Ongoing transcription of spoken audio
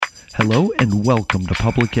Hello and welcome to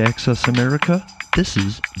Public Access America. This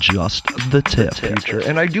is just the tip. Future.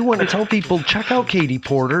 And I do want to tell people, check out Katie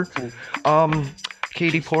Porter.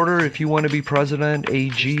 Katie Porter, if you want to be president,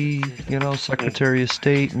 AG, Secretary of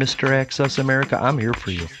State, Mr. Access America, I'm here for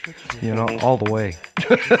you. All the way.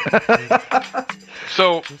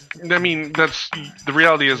 So, I mean, that's the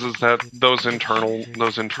reality is that those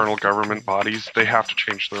internal government bodies, they have to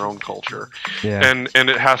change their own culture. Yeah. And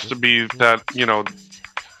it has to be that,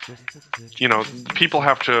 people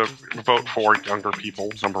have to vote for younger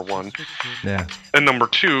people, number one. Yeah. And number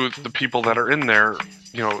two, the people that are in there,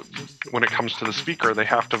 when it comes to the speaker, they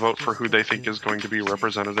have to vote for who they think is going to be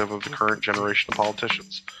representative of the current generation of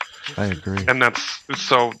politicians. I agree. And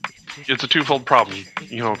it's a twofold problem.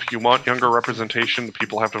 If you want younger representation, the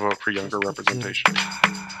people have to vote for younger representation.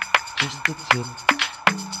 Just the tip.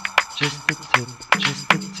 Just the tip. Just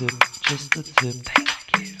the tip. Just the tip. Thank you.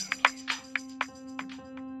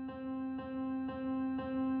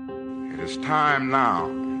 It is time now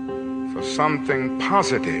for something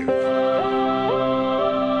positive.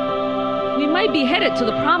 We might be headed to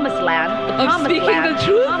the promised land, of speaking the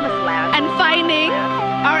truth and finding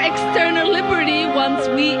our external liberty once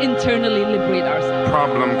we internally liberate ourselves. The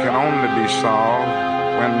problem can only be solved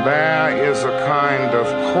when there is a kind of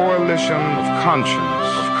coalition of conscience.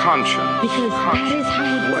 Because that is how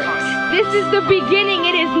it works. This is the beginning,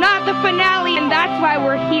 it is not the finale, and that's why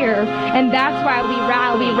we're here, and that's why we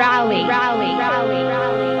rally.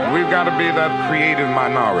 We've got to be that creative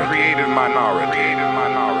minority.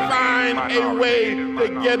 Find a way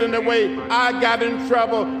to get in the way. I got in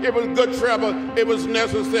trouble. It was good trouble. It was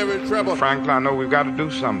necessary trouble. Frankly, I know we've got to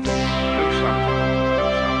do something.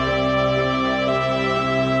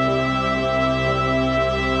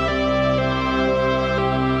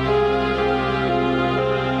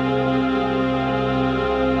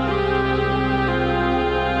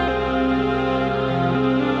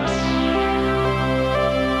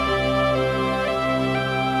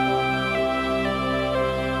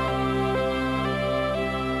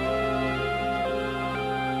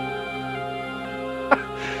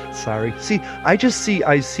 Sorry. I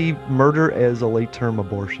see murder as a late-term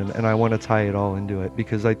abortion, and I want to tie it all into it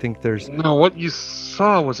because I think there's... No, what you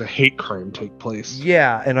saw was a hate crime take place.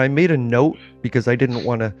 Yeah, and I made a note because I didn't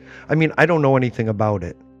want to... I mean, I don't know anything about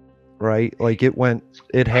it, right? Like,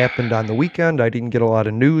 it happened on the weekend. I didn't get a lot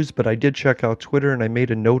of news, but I did check out Twitter, and I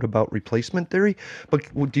made a note about replacement theory. But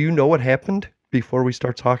do you know what happened before we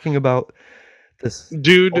start talking about this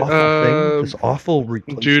awful thing? This awful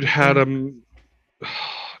replacement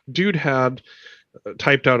Dude had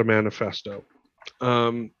typed out a manifesto,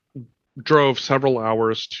 drove several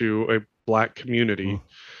hours to a black community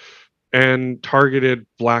and targeted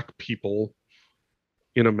black people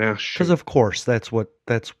in a mass shooting. Because of course, that's what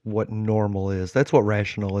normal is. That's what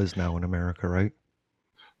rational is now in America, right?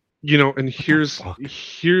 And here's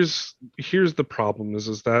the problem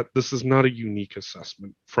is that this is not a unique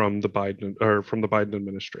assessment from the Biden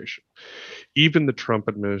administration. Even the Trump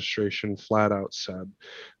administration flat out said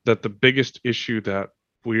that the biggest issue that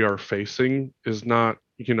we are facing is not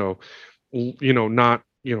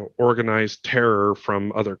organized terror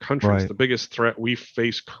from other countries. Right. The biggest threat we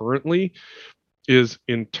face currently is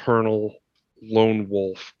internal lone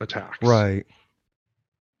wolf attacks. Right.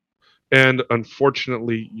 And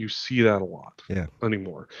unfortunately, you see that a lot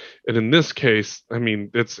anymore. And in this case, I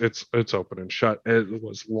mean, it's open and shut. It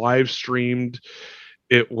was live streamed.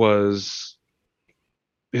 It's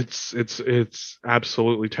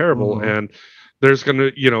absolutely terrible. Mm-hmm. And there's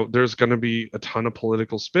gonna be a ton of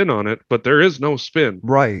political spin on it, but there is no spin.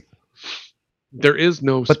 Right. There is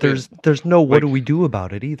no spin. But there's no what do we do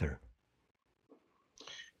about it either.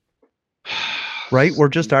 Right? We're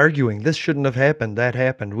just arguing. This shouldn't have happened. That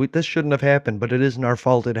happened. This shouldn't have happened, but it isn't our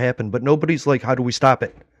fault it happened. But nobody's like, how do we stop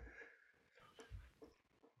it?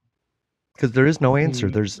 Because there is no answer.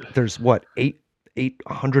 There's what,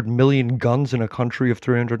 800 million guns in a country of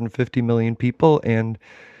 350 million people, and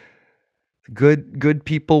good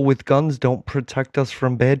people with guns don't protect us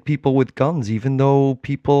from bad people with guns, even though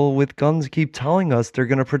people with guns keep telling us they're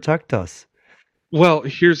going to protect us. Well,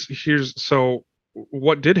 so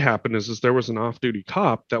what did happen is there was an off-duty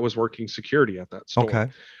cop that was working security at that store.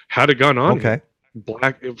 Okay. Had a gun on him. Okay.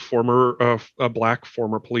 A black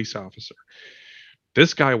former police officer.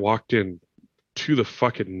 This guy walked in to the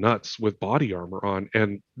fucking nuts with body armor on,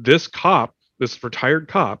 and this retired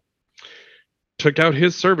cop, took out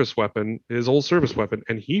his old service weapon,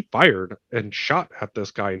 and he fired and shot at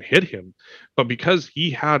this guy and hit him. But because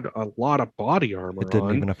he had a lot of body armor on, it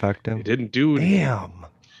didn't even affect him. It didn't do anything. Damn.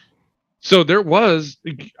 So there was,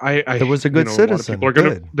 There was a good citizen.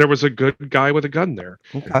 There was a good guy with a gun there.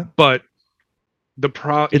 Okay. But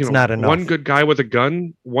it's not enough. One good guy with a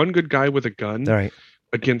gun right.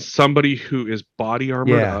 against somebody who is body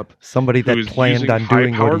armored up, somebody that planned on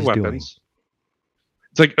doing what he's doing. It's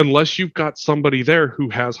like, unless you've got somebody there who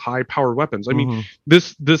has high powered weapons. I mean,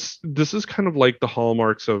 this is kind of like the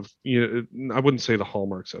hallmarks of, I wouldn't say the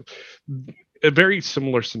hallmarks of. A very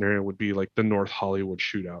similar scenario would be like the North Hollywood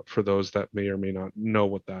shootout, for those that may or may not know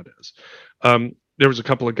what that is. There was a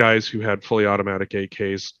couple of guys who had fully automatic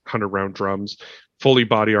AKs, 100-round drums, fully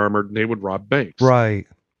body armored, and they would rob banks. Right.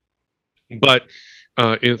 But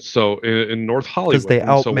in North Hollywood, because they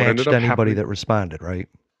outmatched anybody that responded, right?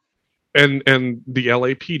 And the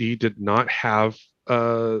LAPD did not have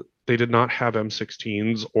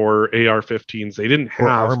M16s or AR-15s. They didn't have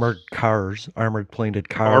armored plated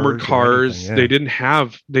cars. Armored cars. They didn't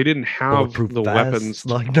have bulletproof the vests, weapons.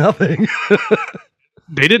 Like nothing.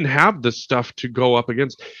 They didn't have the stuff to go up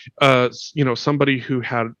against somebody who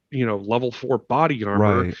had level 4 body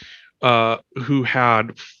armor, who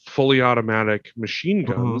had fully automatic machine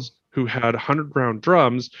guns, who had 100-round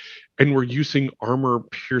drums, and were using armor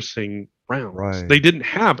piercing rounds. Right. They didn't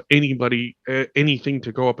have anything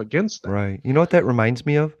to go up against them. Right. You know what that reminds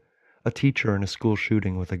me of? A teacher in a school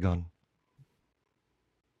shooting with a gun.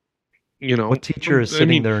 What teacher is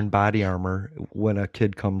sitting there in body armor when a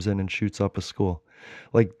kid comes in and shoots up a school?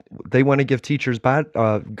 Like, they want to give teachers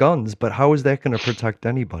guns, but how is that going to protect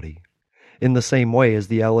anybody? In the same way as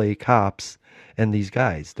the LA cops and these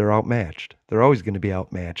guys, they're outmatched. They're always going to be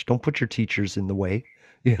outmatched. Don't put your teachers in the way.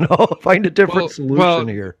 Find a different solution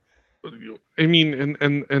here. I mean,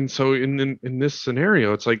 and so in this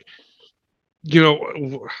scenario, it's like,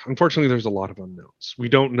 unfortunately, there's a lot of unknowns. We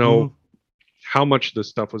don't know how much this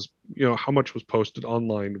stuff was, how much was posted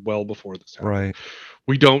online well before this happened. Right.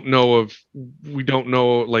 We don't know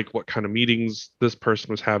like what kind of meetings this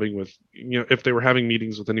person was having with, if they were having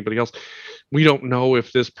meetings with anybody else. We don't know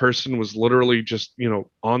if this person was literally just,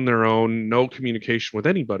 on their own, no communication with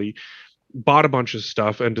anybody, bought a bunch of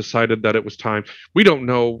stuff and decided that it was time. We don't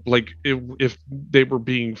know, like, if they were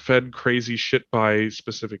being fed crazy shit by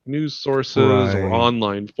specific news sources or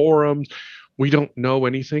online forums. We don't know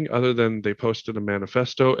anything other than they posted a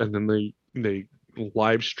manifesto and then they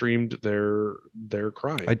live streamed their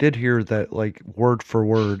cry. I did hear that, like, word for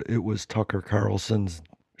word, it was Tucker Carlson's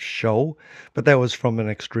show, but that was from an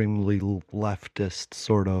extremely leftist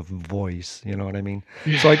sort of voice. You know what I mean?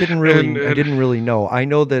 So I didn't really know. I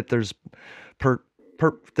know that there's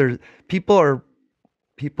people are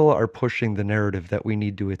pushing the narrative that we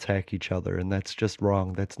need to attack each other, and that's just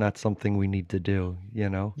wrong. That's not something we need to do.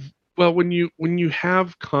 Well, when you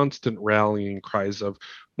have constant rallying cries of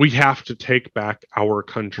we have to take back our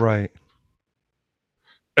country, right?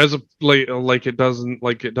 As like it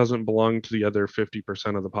doesn't belong to the other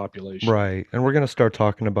 50% of the population, right? And we're going to start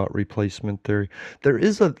talking about replacement theory.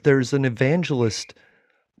 There's an evangelist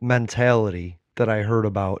mentality that I heard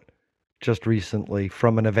about just recently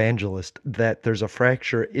from an evangelist, that there's a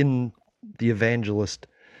fracture in the evangelist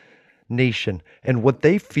nation, and what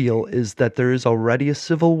they feel is that there is already a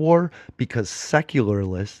civil war because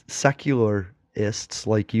secularists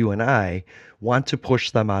like you and I want to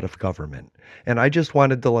push them out of government. And I just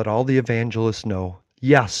wanted to let all the evangelists know,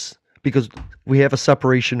 yes, because we have a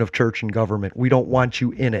separation of church and government. We don't want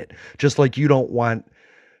you in it, just like you don't want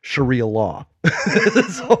Sharia law.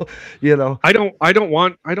 So, I don't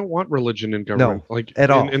want religion in government, like at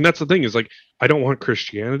all. And that's the thing, is like, I don't want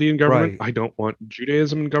Christianity in government. Right. I don't want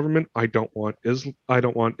Judaism in government. I don't want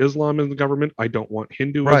Islam in the government. I don't want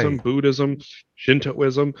Hinduism, Right. Buddhism,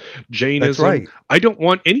 Shintoism, Jainism. That's right. I don't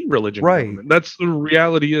want any religion Right. in government. That's the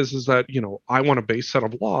reality is that, I want a base set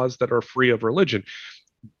of laws that are free of religion.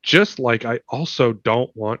 Just like I also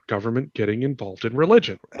don't want government getting involved in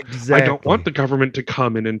religion. Exactly. I don't want the government to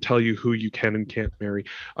come in and tell you who you can and can't marry.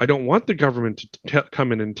 I don't want the government to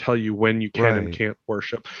come in and tell you when you can and can't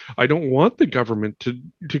worship. I don't want the government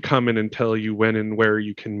to come in and tell you when and where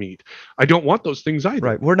you can meet. I don't want those things either.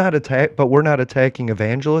 Right. We're not attacking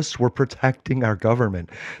evangelists. We're protecting our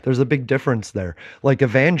government. There's a big difference there. Like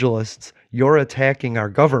evangelists, you're attacking our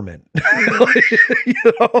government.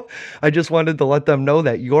 I just wanted to let them know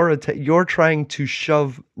that you're trying to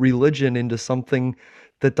shove religion into something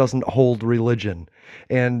that doesn't hold religion,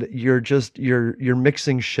 and you're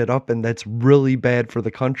mixing shit up, and that's really bad for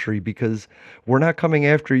the country, because we're not coming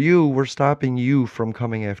after you, we're stopping you from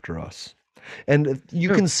coming after us. And you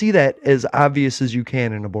can see that as obvious as you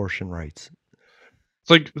can in abortion rights.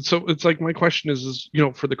 It's like my question is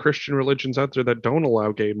for the Christian religions out there that don't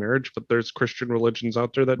allow gay marriage, but there's Christian religions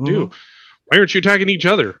out there that do. why aren't you attacking each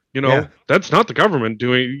other? Yeah. That's not the government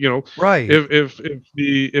doing. Right. If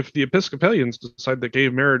the Episcopalians decide that gay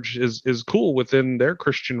marriage is cool within their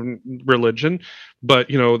Christian religion, but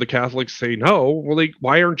the Catholics say no, well,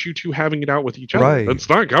 why aren't you two having it out with each other? Right. That's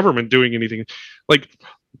not government doing anything. Like,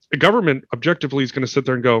 the government objectively is going to sit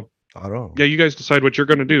there and go, I don't know. yeah, you guys decide what you're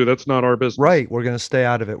going to do. That's not our business. Right. We're going to stay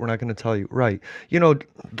out of it. We're not going to tell you. Right.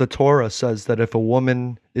 The Torah says that if a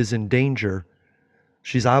woman is in danger,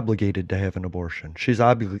 she's obligated to have an abortion. She's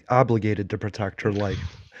obligated to protect her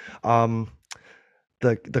life. The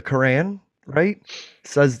Quran, right,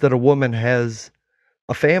 says that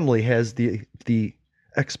a family has the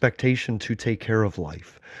expectation to take care of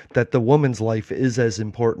life, that the woman's life is as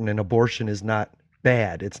important, and abortion is not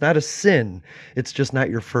bad. It's not a sin. It's just not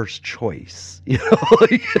your first choice.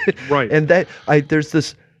 Right. And there's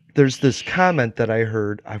this comment that I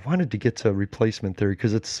heard. I wanted to get to replacement theory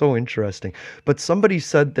because it's so interesting. But somebody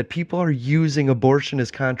said that people are using abortion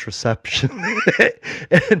as contraception.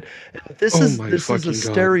 And this is a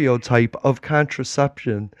stereotype of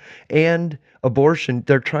contraception and abortion.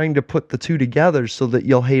 They're trying to put the two together so that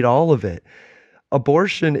you'll hate all of it.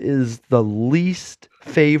 Abortion is the least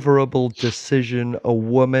favorable decision a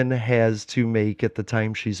woman has to make at the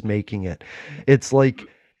time she's making it. It's like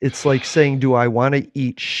saying, do I want to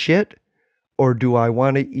eat shit or do I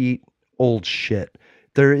want to eat old shit?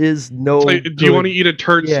 There is no. Do you want to eat a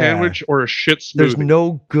turd sandwich or a shit smoothie? There's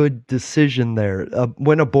no good decision there.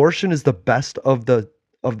 When abortion is the best of the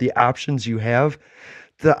options you have,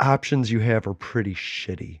 the options you have are pretty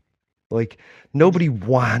shitty. Like, nobody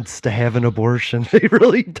wants to have an abortion. They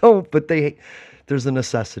really don't, but there's a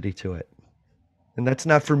necessity to it. And that's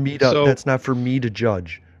not for me to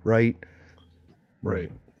judge, right?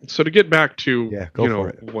 Right. So to get back to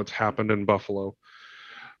what's happened in Buffalo,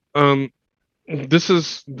 this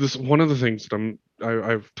is one of the things that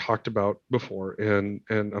I've talked about before, and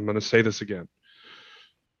I'm going to say this again.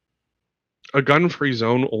 A gun-free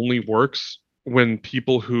zone only works when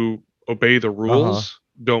people who obey the rules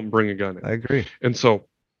don't bring a gun in. I agree. And so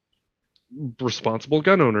responsible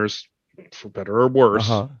gun owners, for better or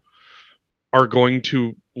worse, are going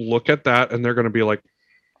to look at that and they're going to be like,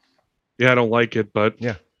 yeah, I don't like it, but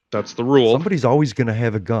that's the rule. Somebody's always going to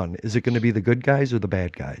have a gun. Is it going to be the good guys or the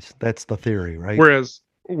bad guys? That's the theory, right?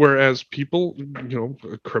 Whereas people,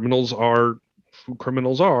 criminals are who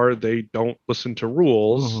criminals are. They don't listen to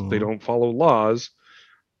rules. They don't follow laws.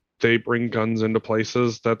 They bring guns into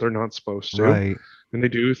places that they're not supposed to. Right. And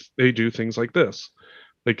they do things like this.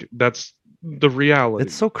 Like, that's the reality.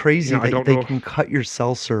 It's so crazy that they can cut your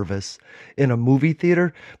cell service in a movie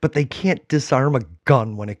theater, but they can't disarm a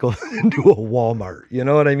gun when it goes into a Walmart. You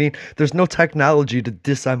know what I mean? There's no technology to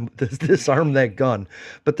disarm that gun,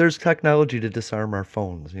 but there's technology to disarm our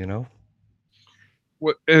phones,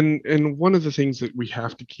 And one of the things that we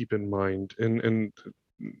have to keep in mind, and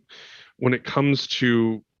when it comes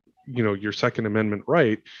to your Second Amendment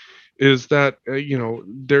right, is that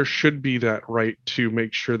there should be that right to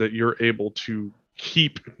make sure that you're able to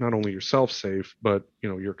keep not only yourself safe, but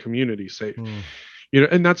your community safe.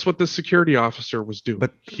 And that's what the security officer was doing.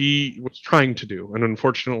 But he was trying to do, and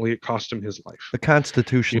unfortunately, it cost him his life. The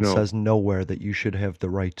Constitution says nowhere that you should have the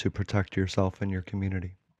right to protect yourself and your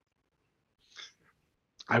community.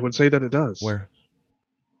 I would say that it does. Where?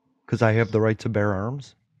 Because I have the right to bear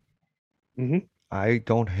arms? I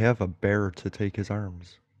don't have a bear to take his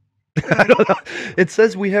arms. I don't know. It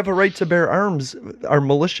says we have a right to bear arms. Our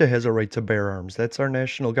militia has a right to bear arms. That's our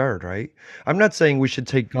National Guard, right? I'm not saying we should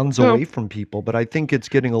take guns away from people, but I think it's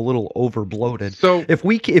getting a little over-bloated. So if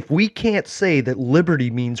we can't say that liberty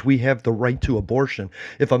means we have the right to abortion,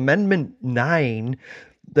 if Amendment 9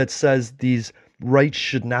 that says these rights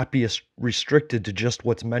should not be restricted to just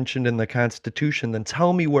what's mentioned in the Constitution, then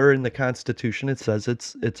tell me where in the Constitution it says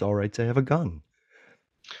it's all right to have a gun.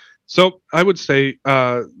 So I would say,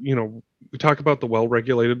 we talk about the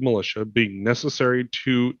well-regulated militia being necessary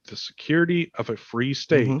to the security of a free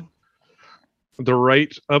state. The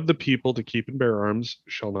right of the people to keep and bear arms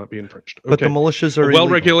shall not be infringed. But the militias are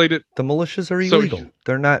well-regulated. The militias are illegal.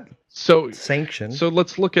 They're not sanctioned. So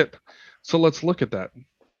let's look at that.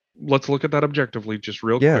 Let's look at that objectively, just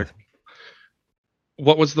real quick.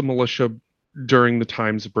 What was the militia during the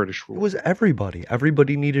times of British rule? It was everybody.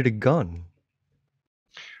 Everybody needed a gun.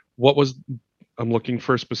 I'm looking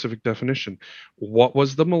for a specific definition. What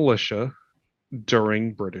was the militia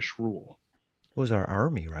during British rule? It was our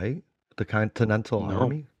army, right? The Continental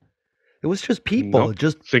Army? It was just people. No.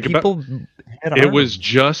 Just Think people had it arms. was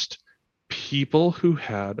just people who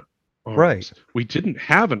had arms. Right. We didn't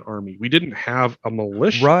have an army. We didn't have a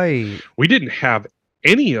militia. Right. We didn't have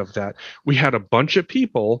any of that. We had a bunch of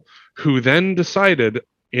people who then decided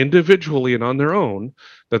individually and on their own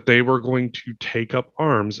that they were going to take up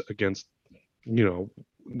arms against,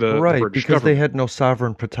 the Right, British because they government. had no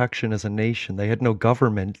sovereign protection as a nation. They had no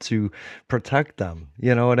government to protect them.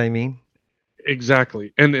 You know what I mean?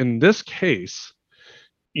 Exactly. And in this case,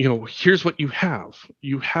 here's what you have.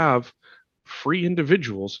 You have free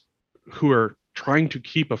individuals who are trying to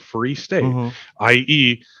keep a free state, Mhm.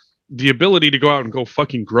 i.e., the ability to go out and go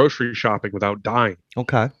fucking grocery shopping without dying.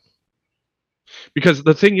 Okay. Because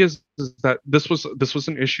the thing is that this was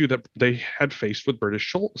an issue that they had faced with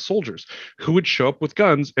British soldiers who would show up with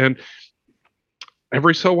guns, and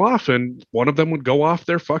every so often one of them would go off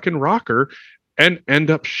their fucking rocker and end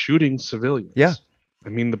up shooting civilians. Yeah. I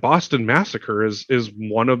mean, the Boston Massacre is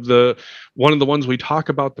one of the ones we talk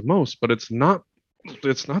about the most, but it's not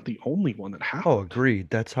the only one that happened. Oh, agreed.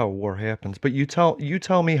 That's how war happens. But you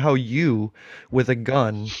tell me how you with a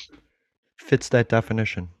gun fits that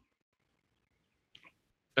definition.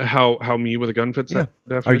 How me with a gun fits that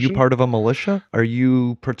definition? Are you part of a militia? Are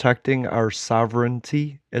you protecting our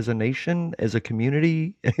sovereignty as a nation, as a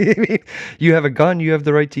community? You have a gun, you have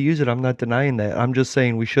the right to use it. I'm not denying that. I'm just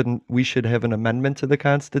saying we should have an amendment to the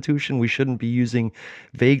Constitution. We shouldn't be using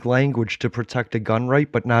vague language to protect a gun right,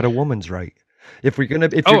 but not a woman's right. If you're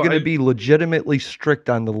gonna be legitimately strict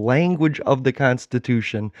on the language of the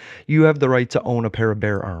Constitution, you have the right to own a pair of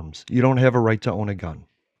bear arms. You don't have a right to own a gun.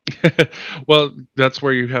 Well, that's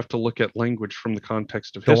where you have to look at language from the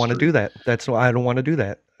context of history. Don't want to do that. I don't want to do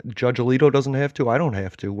that. Judge Alito doesn't have to. I don't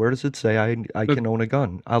have to. Where does it say I can own a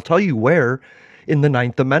gun? I'll tell you where in the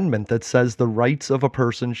 9th Amendment that says the rights of a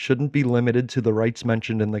person shouldn't be limited to the rights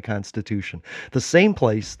mentioned in the Constitution. The same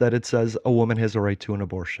place that it says a woman has a right to an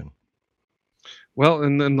abortion. Well,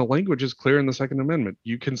 and then the language is clear in the Second Amendment.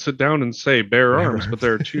 You can sit down and say bear arms, but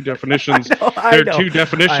there are two definitions. There are two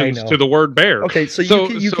definitions to the word bear. Okay, so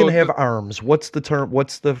you can have arms. What's the term?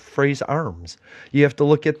 What's the phrase arms? You have to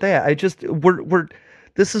look at that.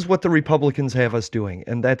 This is what the Republicans have us doing,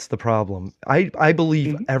 and that's the problem. I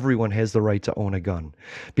believe everyone has the right to own a gun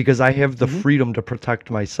because I have the freedom to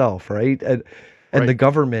protect myself, right? And the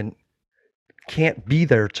government can't be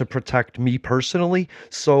there to protect me personally.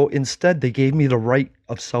 So instead, they gave me the right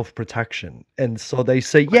of self-protection. And so they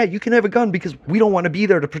say, yeah, you can have a gun because we don't want to be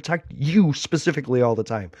there to protect you specifically all the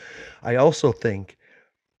time. I also think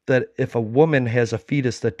that if a woman has a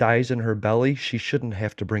fetus that dies in her belly, she shouldn't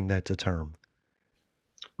have to bring that to term.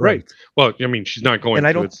 Right. Well, I mean, she's not going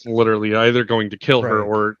to. It's literally either going to kill her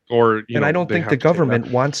or and I don't think the government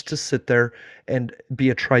wants to sit there and be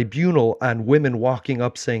a tribunal on women walking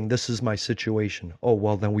up saying, this is my situation. Oh,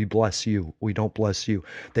 well, then we bless you. We don't bless you.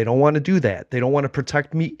 They don't want to do that. They don't want to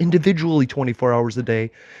protect me individually 24 hours a day.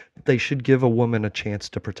 They should give a woman a chance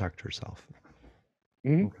to protect herself.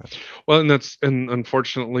 Okay. Well, and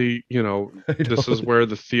unfortunately, this is where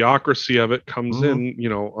the theocracy of it comes in,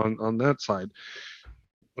 on that side.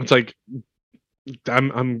 It's like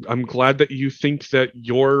I'm glad that you think that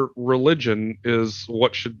your religion is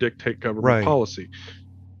what should dictate government policy.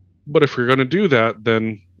 But if you're going to do that,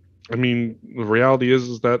 then I mean, the reality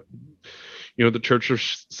is that the Church of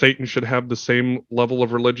Satan should have the same level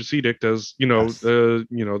of religious edict as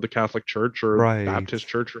the Catholic Church or Baptist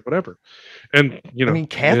Church or whatever. And I mean,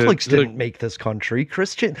 Catholics didn't make this country.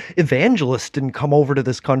 Christian evangelists didn't come over to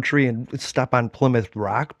this country and step on Plymouth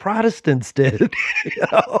Rock. Protestants did.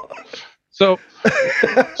 So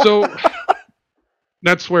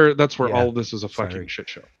that's where all of this is a fucking shit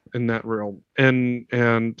show in that realm.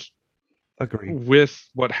 And agree with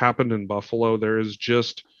what happened in Buffalo, there is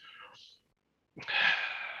just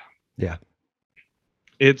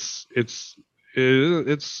it's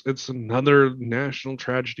another national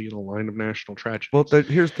tragedy in a line of national tragedies. Well,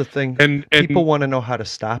 here's the thing. And people want to know how to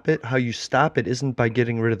stop it. How you stop it isn't by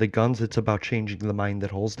getting rid of the guns. It's about changing the mind that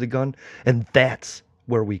holds the gun. And that's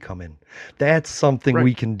where we come in. That's something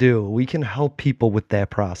we can do. We can help people with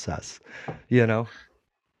that process,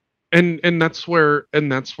 And that's where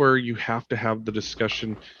you have to have the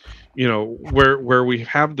discussion. Where we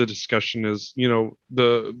have the discussion is,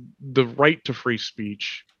 the right to free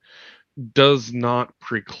speech does not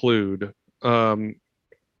preclude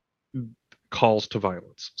calls to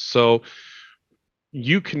violence. So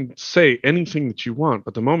you can say anything that you want,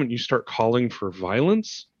 but the moment you start calling for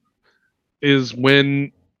violence is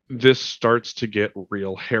when this starts to get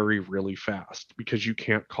real hairy really fast, because you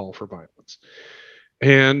can't call for violence.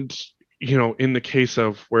 And in the case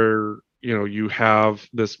of where you have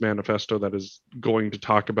this manifesto that is going to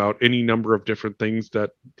talk about any number of different things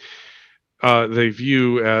that they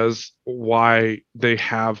view as why they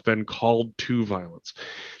have been called to violence.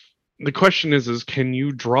 the question is can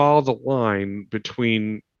you draw the line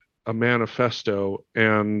between a manifesto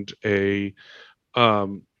and the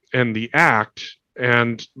act,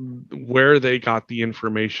 and where they got the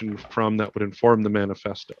information from that would inform the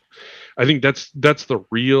manifesto? I think that's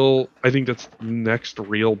the next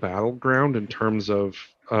real battleground in terms of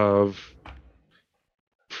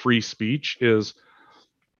free speech. Is,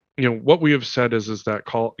 what we have said is that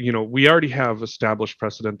call, we already have established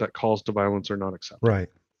precedent that calls to violence are not acceptable. Right.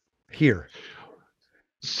 Here.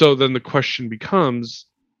 So then the question becomes,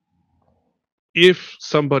 if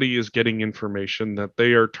somebody is getting information that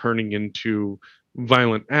they are turning into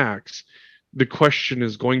violent acts, the question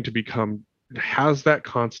is going to become, has that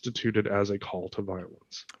constituted as a call to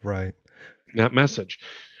violence? Right. That message.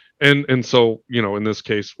 And so, in this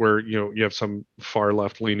case where, you have some far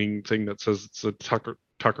left leaning thing that says it's a Tucker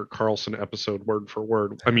Carlson episode word for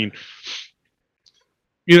word. I mean,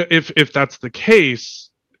 if that's the case,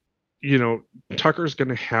 Tucker's going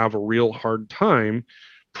to have a real hard time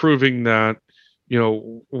proving that,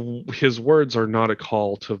 his words are not a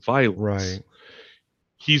call to violence. Right.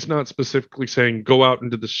 He's not specifically saying go out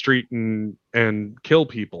into the street and kill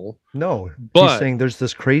people. No, but he's saying there's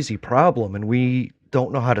this crazy problem and we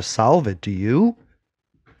don't know how to solve it. Do you?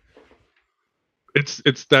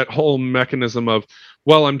 It's that whole mechanism of,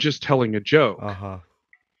 well, I'm just telling a joke. Uh-huh.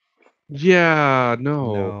 Yeah,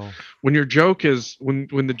 no. When your joke is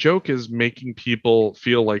when the joke is making people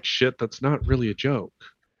feel like shit, that's not really a joke.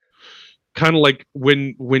 Kind of like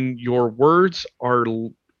when your words are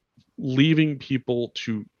leaving people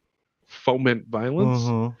to foment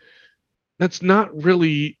violence, that's not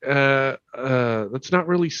really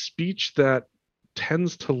speech that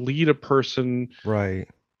tends to lead a person right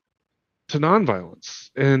to nonviolence.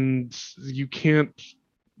 And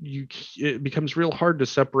it becomes real hard to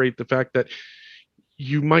separate the fact that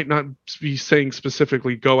you might not be saying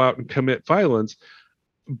specifically go out and commit violence,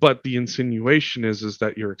 but the insinuation is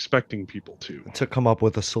that you're expecting people to come up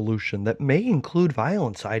with a solution that may include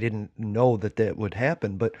violence. I didn't know that would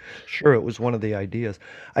happen, but sure, it was one of the ideas.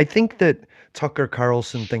 I think that Tucker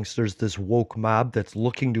Carlson thinks there's this woke mob that's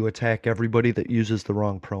looking to attack everybody that uses the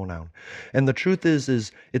wrong pronoun. And the truth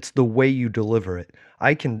is it's the way you deliver it.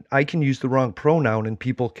 I can use the wrong pronoun and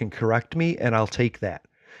people can correct me, and I'll take that.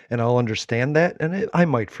 And I'll understand that, and I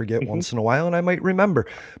might forget once in a while, and I might remember.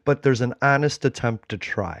 But there's an honest attempt to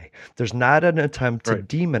try. There's not an attempt to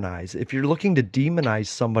demonize. If you're looking to demonize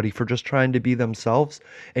somebody for just trying to be themselves,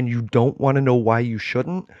 and you don't want to know why you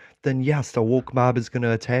shouldn't, then yes, the woke mob is going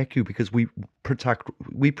to attack you because we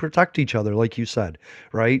protect each other, like you said,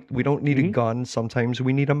 right? We don't need a gun. Sometimes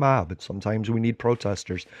we need a mob, and sometimes we need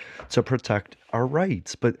protesters to protect our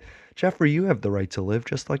rights. But Jeffrey, you have the right to live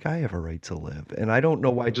just like I have a right to live. And I don't know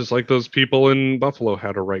why. Just like those people in Buffalo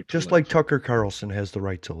had a right to live. Just like Tucker Carlson has the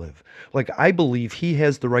right to live. Like, I believe he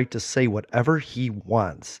has the right to say whatever he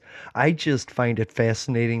wants. I just find it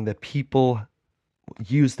fascinating that people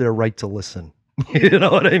use their right to listen. You know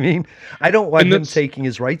what I mean? I don't want him taking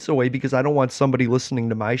his rights away, because I don't want somebody listening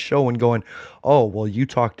to my show and going, oh, well, you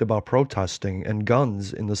talked about protesting and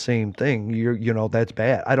guns in the same thing. That's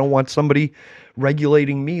bad. I don't want somebody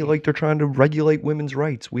regulating me like they're trying to regulate women's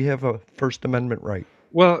rights. We have a First Amendment right.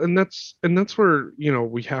 Well, and that's where,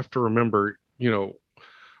 we have to remember,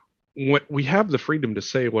 we have the freedom to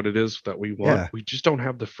say what it is that we want. Yeah. We just don't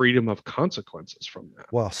have the freedom of consequences from that.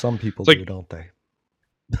 Well, some people do, don't they?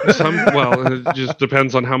 Well, it just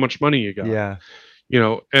depends on how much money you got. Yeah.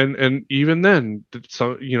 And even then,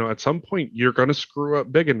 so, at some point you're going to screw up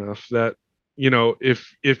big enough that,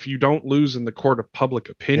 if you don't lose in the court of public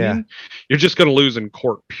opinion, you're just going to lose in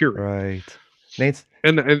court, period. Right. Nate's...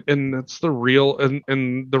 And that's the real,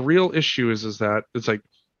 and the real issue is that it's like,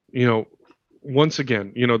 once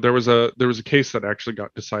again, there was a case that actually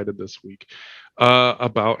got decided this week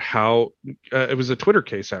about how it was a Twitter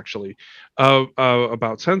case actually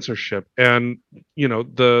about censorship, and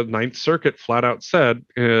the Ninth Circuit flat out said,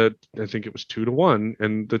 I think it was 2-1,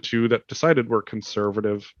 and the two that decided were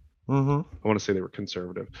conservative. I want to say they were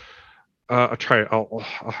conservative. I'll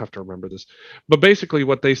have to remember this, but basically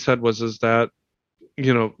what they said was that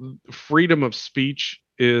freedom of speech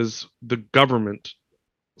is the government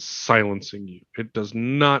silencing you. It does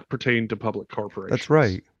not pertain to public corporations. That's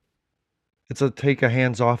right. It's a take a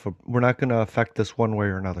hands off. We're not going to affect this one way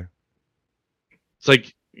or another. It's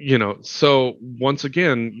like So once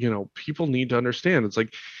again, people need to understand, it's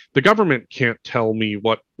like the government can't tell me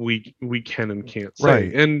what we can and can't say.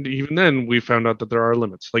 Right. And even then we found out that there are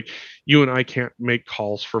limits. Like, you and I can't make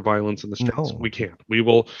calls for violence in the streets. No. We can't. We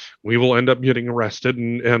will end up getting arrested,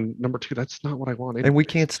 and number two, that's not what I want. And we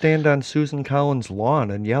can't stand on Susan Collins'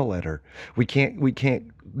 lawn and yell at her. We can't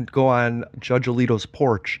go on Judge Alito's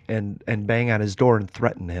porch and bang on his door and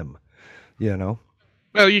threaten him.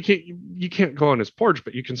 Well, you can't go on his porch,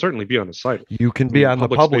 but you can certainly be on his side. You can be on the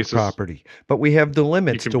public spaces. property, but we have the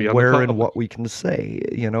limits can to be on the where and public. what we can say.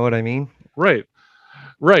 You know what I mean? Right.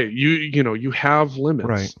 You have limits,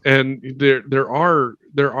 Right. and there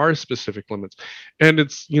are specific limits, and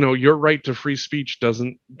it's your right to free speech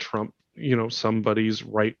doesn't trump somebody's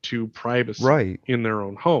right to privacy Right. in their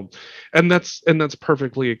own home, and that's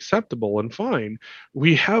perfectly acceptable and fine.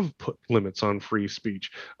 We have put limits on free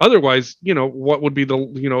speech. Otherwise, what would be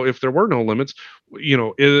if there were no limits?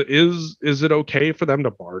 Is it okay for them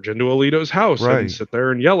to barge into Alito's house Right. and sit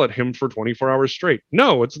there and yell at him for 24 hours straight?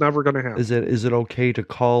 No, it's never going to happen. Is it okay to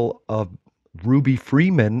call a Ruby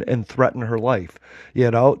Freeman and threaten her life?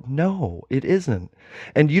 No, it isn't.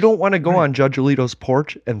 And you don't want to go on Judge Alito's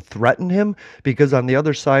porch and threaten him, because on the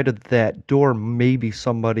other side of that door may be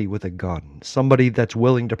somebody with a gun, somebody that's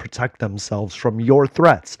willing to protect themselves from your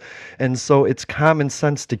threats. And so it's common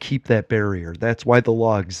sense to keep that barrier. That's why the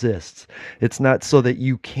law exists. It's not so that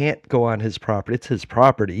you can't go on his property. It's his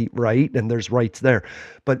property, right? And there's rights there.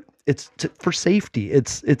 But it's for safety.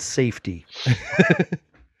 It's safety.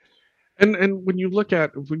 And when you look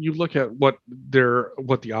at what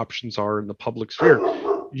the options are in the public sphere,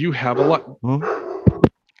 you have a lot.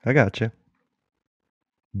 I got you,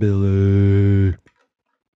 Billy.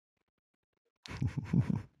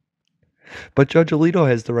 But Judge Alito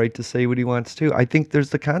has the right to say what he wants to. I think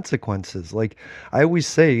there's the consequences. Like I always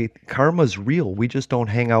say, karma's real. We just don't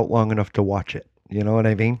hang out long enough to watch it. You know what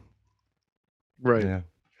I mean? Right. Yeah.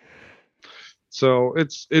 So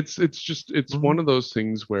it's just one of those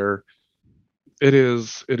things where it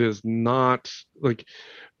is not like,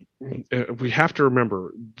 we have to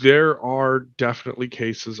remember there are definitely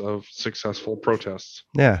cases of successful protests.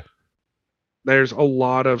 Yeah. There's a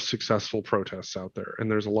lot of successful protests out there, and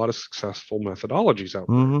there's a lot of successful methodologies out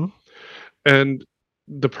there. Mm-hmm. And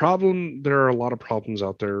there are a lot of problems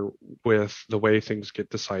out there with the way things get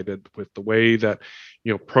decided, with the way that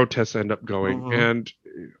protests end up going. Mhm. And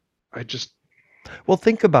Well,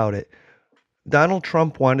 think about it. Donald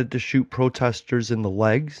Trump wanted to shoot protesters in the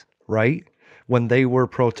legs, right? When they were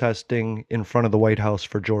protesting in front of the White House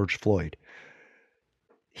for George Floyd.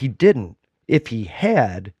 He didn't. If he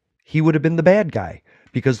had, he would have been the bad guy,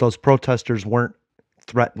 because those protesters weren't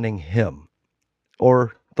threatening him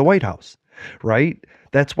or the White House, right?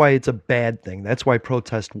 That's why it's a bad thing. That's why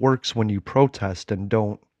protest works, when you protest and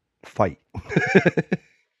don't fight.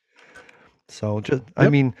 So I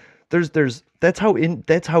mean, that's how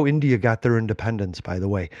India got their independence, by the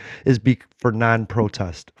way, is for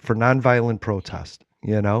non-protest, for non-violent protest.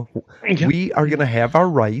 Yeah. We are going to have our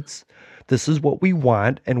rights. This is what we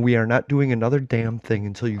want, and we are not doing another damn thing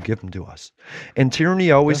until you give them to us. And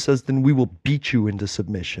tyranny always says, then we will beat you into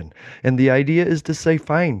submission. And the idea is to say,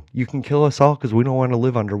 fine, you can kill us all, because we don't want to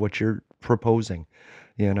live under what you're proposing.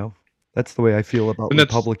 That's the way I feel about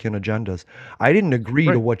Republican agendas. I didn't agree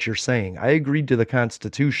to what you're saying. I agreed to the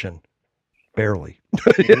Constitution. Barely.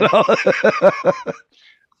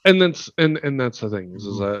 And that's the thing is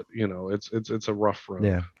that it's a rough road.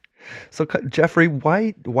 Yeah. So Jeffrey,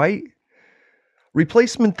 why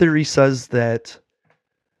replacement theory says that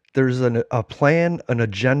there's a plan, an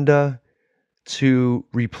agenda to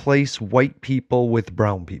replace white people with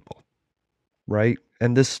brown people, right?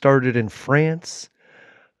 And this started in France.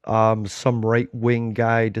 Some right-wing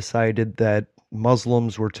guy decided that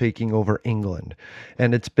Muslims were taking over England,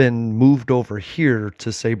 and it's been moved over here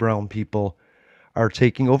to say brown people are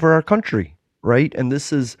taking over our country, right? And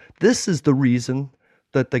this is the reason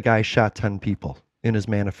that the guy shot 10 people in his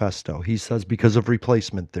manifesto. He says because of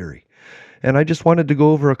replacement theory. And I just wanted to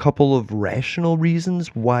go over a couple of rational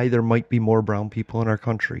reasons why there might be more brown people in our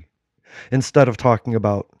country. Instead of talking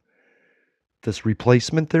about this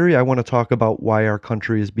replacement theory, I want to talk about why our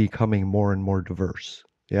country is becoming more and more diverse.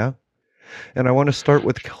 Yeah? And I want to start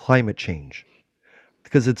with climate change,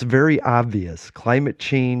 because it's very obvious. Climate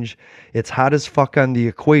change, it's hot as fuck on the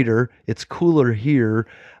equator. It's cooler here.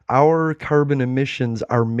 Our carbon emissions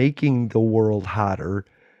are making the world hotter.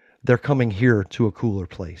 They're coming here to a cooler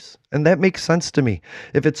place. And that makes sense to me.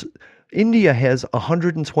 India has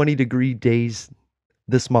 120 degree days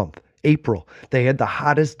this month. April, they had the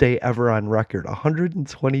hottest day ever on record,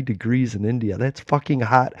 120 degrees in India. That's fucking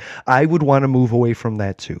hot. I would want to move away from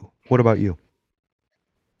that too. What about you?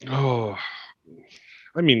 Oh,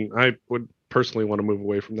 I mean, I would personally want to move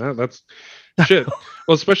away from that. That's shit.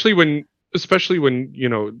 Well, especially when you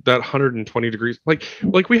know that 120 degrees, like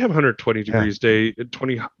we have 120 degrees day,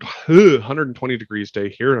 120 degrees day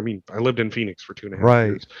here. I mean, I lived in Phoenix for 2.5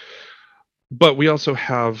 years. But we also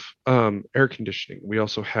have air conditioning. We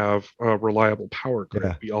also have a reliable power grid.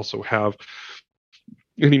 Yeah. We also have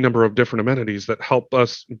any number of different amenities that help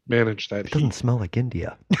us manage that It doesn't smell like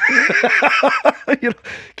India.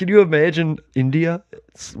 Can you imagine India?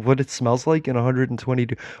 What it smells like in 120?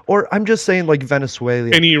 Or I'm just saying, like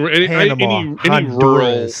Venezuela, Panama,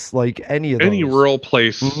 Honduras, rural, like any of those. any rural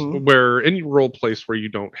place where you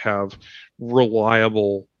don't have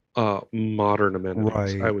reliable modern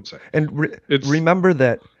amenities, I would say. And remember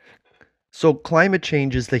that. So climate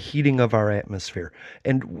change is the heating of our atmosphere.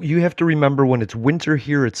 And you have to remember when it's winter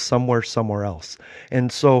here, it's somewhere else. And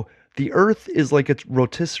so the earth is like a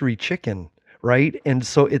rotisserie chicken, right? And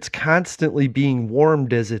so it's constantly being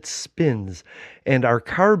warmed as it spins. And our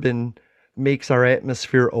carbon makes our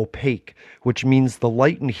atmosphere opaque, which means the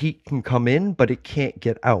light and heat can come in, but it can't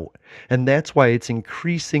get out. And that's why it's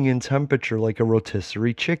increasing in temperature like a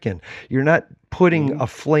rotisserie chicken. You're not putting a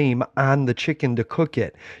flame on the chicken to cook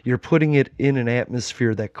it. You're putting it in an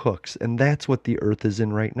atmosphere that cooks. And that's what the earth is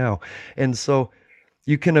in right now. And so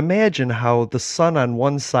you can imagine how the sun on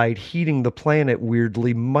one side heating the planet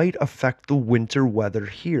weirdly might affect the winter weather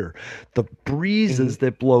here. The breezes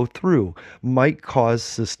that blow through might cause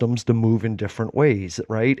systems to move in different ways,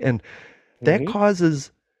 right? And that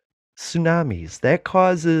causes tsunamis. That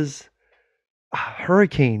causes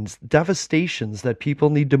hurricanes, devastations that people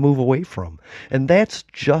need to move away from. And that's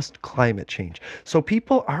just climate change. So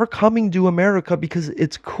people are coming to America because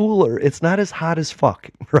it's cooler. It's not as hot as fuck,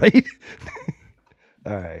 right?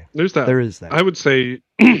 All right. There's that. There is that. I would say.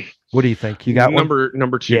 What do you think? You got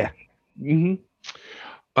number two. Yeah.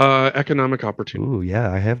 Economic opportunity. Ooh,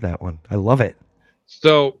 yeah, I have that one. I love it.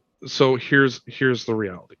 So here's the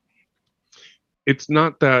reality. It's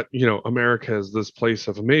not that, America is this place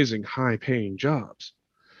of amazing high paying jobs.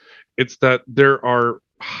 It's that there are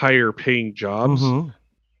higher paying jobs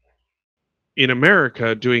in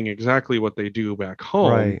America doing exactly what they do back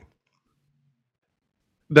home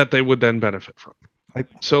that they would then benefit from.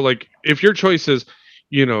 So like if your choice is,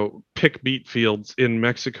 pick beet fields in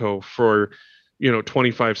Mexico for,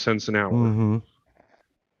 25 cents an hour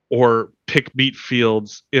or pick beet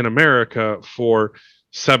fields in America for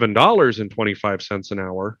 $7.25 an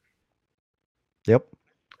hour. Yep.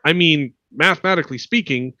 I mean, mathematically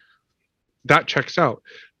speaking, that checks out.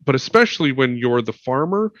 But especially when you're the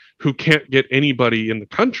farmer who can't get anybody in the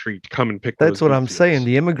country to come and pick That's what I'm saying.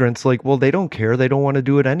 The immigrants, like, well, they don't care. They don't want to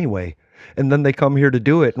do it anyway. And then they come here to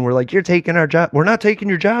do it, and we're like, "You're taking our job." We're not taking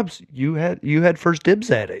your jobs. You had first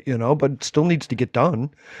dibs at it, but it still needs to get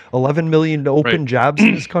done. 11 million open jobs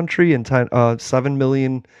in this country, and 7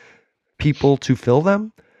 million people to fill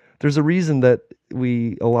them. There's a reason that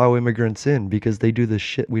we allow immigrants in, because they do the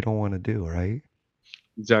shit we don't want to do, right?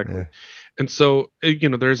 Exactly. Yeah. And so,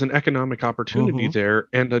 there's an economic opportunity there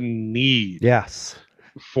and a need. Yes.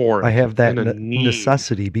 For it. I have that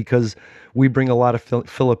necessity because we bring a lot of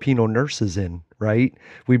Filipino nurses in, right?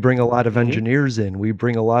 We bring a lot of engineers in. We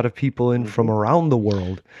bring a lot of people in from around the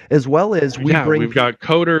world, as well as we've got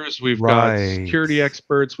coders, we've got security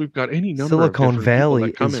experts, we've got any number Silicon of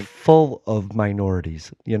Valley is full of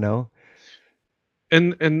minorities,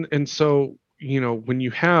 And so, when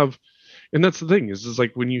you have, and that's the thing is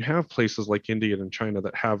like when you have places like India and China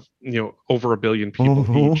that have, over 1 billion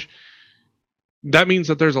people each, that means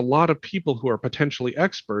that there's a lot of people who are potentially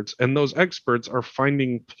experts, and those experts are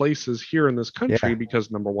finding places here in this country because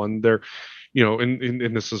number one, they're,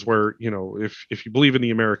 and this is where, if you believe in the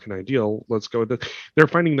American ideal, let's go with this. They're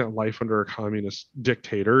finding that life under a communist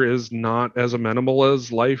dictator is not as amenable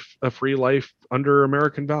as a free life under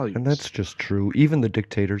American values. And that's just true. Even the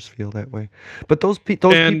dictators feel that way. But those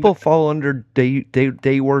people fall under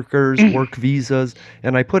day workers, work visas,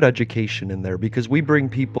 and I put education in there because we bring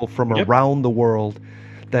people from around the world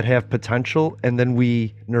that have potential, and then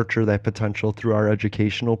we nurture that potential through our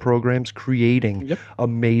educational programs, creating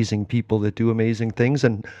amazing people that do amazing things,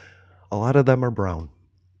 and a lot of them are brown.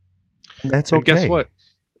 And that's okay. And guess what?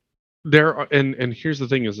 There are, and here's the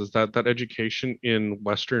thing is that education in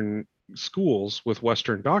Western schools with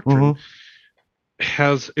Western doctrine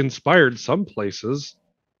has inspired some places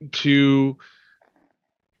to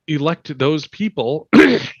elect those people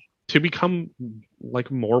to become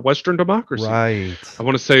like more Western democracy. Right. I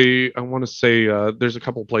want to say there's a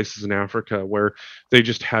couple places in Africa where they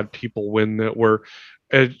just had people win that were,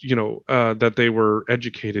 that they were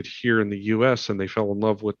educated here in the U.S. and they fell in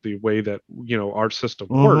love with the way that our system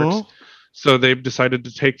works. So they've decided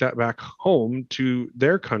to take that back home to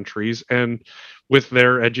their countries and with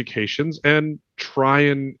their educations and try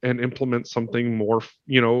and implement something more,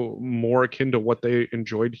 more akin to what they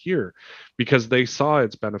enjoyed here because they saw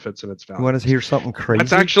its benefits and its values. You want to hear something crazy?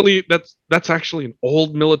 That's actually an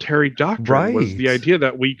old military doctrine. Right. Was the idea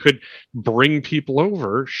that we could bring people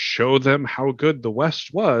over, show them how good the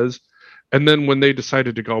West was, and then when they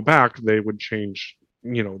decided to go back, they would change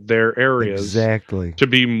their areas exactly to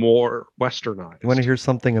be more westernized. You want to hear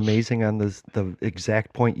something amazing on the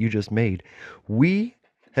exact point you just made? We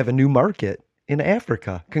have a new market in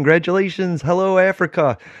Africa. Congratulations. Hello,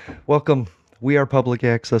 Africa. Welcome. We are Public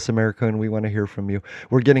Access America, and we want to hear from you.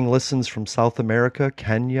 We're getting listens from South America,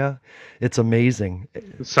 Kenya. It's amazing.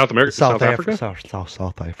 South America? South Africa?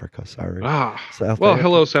 South Africa, sorry.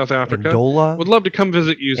 Hello, South Africa. Angola. Would love to come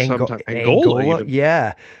visit you sometime. Angola,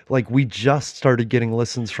 yeah. Like, we just started getting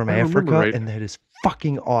listens from Africa, right? And that is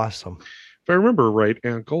fucking awesome. If I remember right,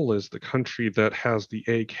 Angola is the country that has the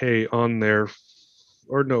AK on there.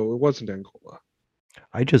 Or no, it wasn't Angola.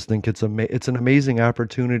 I just think it's an amazing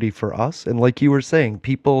opportunity for us. And like you were saying,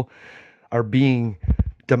 people are being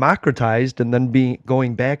democratized and then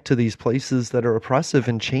going back to these places that are oppressive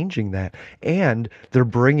and changing that. And they're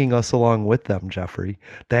bringing us along with them, Jeffrey.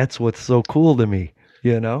 That's what's so cool to me,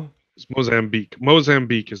 It's Mozambique.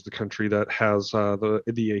 Mozambique is the country that has the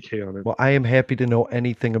AK on it. Well, I am happy to know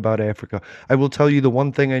anything about Africa. I will tell you the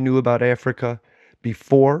one thing I knew about Africa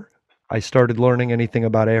before I started learning anything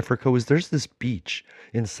about Africa was there's this beach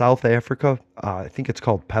in South Africa. I think it's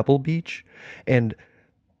called Pebble Beach. And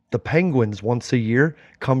the penguins once a year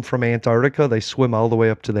come from Antarctica. They swim all the way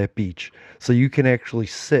up to that beach. So you can actually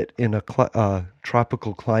sit in a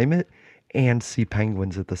tropical climate and see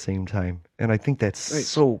penguins at the same time. And I think that's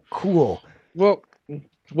so cool.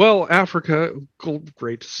 Well, Africa,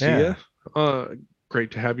 great to see you.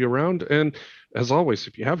 Great to have you around. And as always,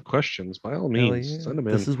 if you have questions, by all means, send them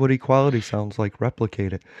in. This is what equality sounds like.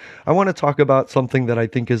 Replicate it. I want to talk about something that I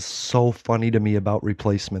think is so funny to me about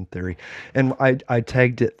replacement theory. And I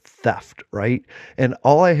tagged it theft, right? And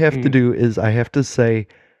all I have to do is I have to say,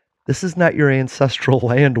 this is not your ancestral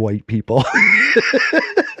land, white people.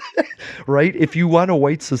 Right? If you want a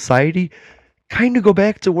white society, kind of go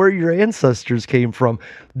back to where your ancestors came from.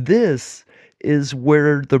 This is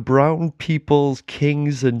where the brown people's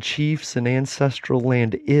kings and chiefs and ancestral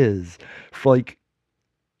land is. Like,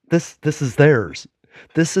 this is theirs.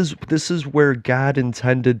 This is where God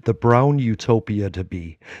intended the brown utopia to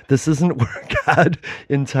be. This isn't where God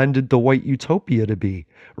intended the white utopia to be,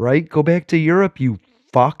 right? Go back to Europe, you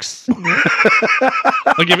fucks.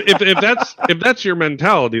 Like if that's your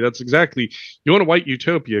mentality, that's exactly, you want a white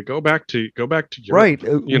utopia, go back to Europe. Right.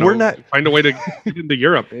 We're not, find a way to get into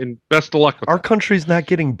Europe, and best of luck with our that. Country's not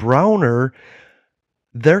getting browner.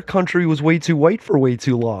 Their country was way too white for way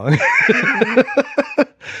too long.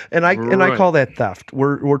 and I call that theft.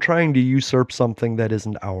 We're trying to usurp something that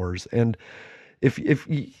isn't ours. And if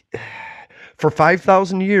for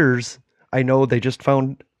 5,000 years, I know they just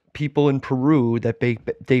found people in Peru that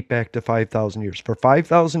date back to 5,000 years. For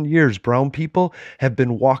 5,000 years, brown people have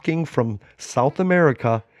been walking from South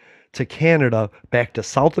America to Canada, back to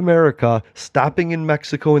South America, stopping in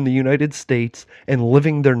Mexico and the United States, and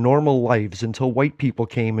living their normal lives until white people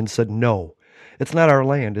came and said, no, it's not our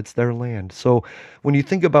land, it's their land. So when you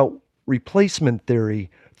think about replacement theory,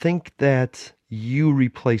 think that you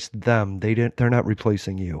replaced them. They're not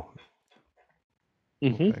replacing you.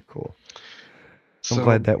 Mm-hmm. Okay, cool. I'm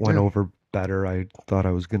glad that went over better. I thought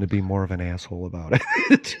I was going to be more of an asshole about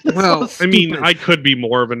it. Well, I mean, I could be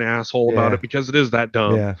more of an asshole about it because it is that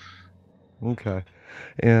dumb. Yeah. Okay.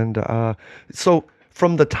 And so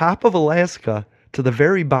from the top of Alaska to the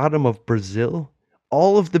very bottom of Brazil,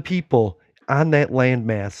 all of the people on that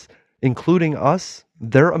landmass, including us,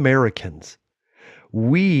 they're Americans.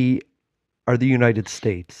 We are the United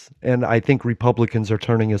States. And I think Republicans are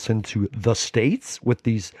turning us into the states with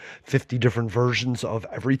these 50 different versions of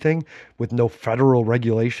everything with no federal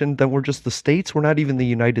regulation. Then we're just the states. We're not even the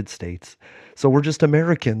United States. So we're just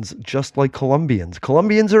Americans, just like Colombians.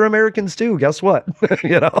 Colombians are Americans too. Guess what?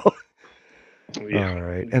 Yeah. All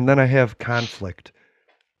right. And then I have conflict.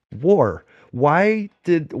 War. Why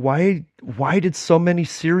did so many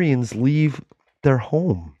Syrians leave their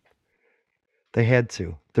home? They had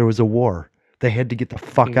to. There was a war. They had to get the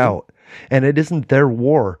fuck out. And it isn't their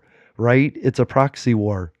war, right? It's a proxy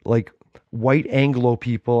war. Like, white Anglo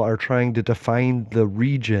people are trying to define the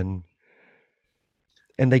region,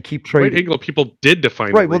 and they keep trading. White Anglo people did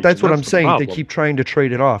define Right. the Well, region. that's what I'm the saying. They problem. keep trying to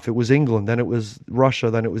trade it off. It was England, then it was Russia,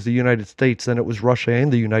 then it was the United States, then it was Russia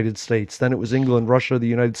and the United States, then it was England, Russia, the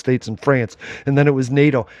United States, and France, and then it was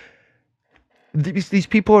NATO. These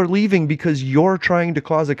people are leaving because you're trying to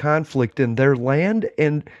cause a conflict in their land,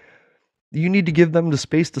 and you need to give them the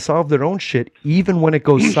space to solve their own shit, even when it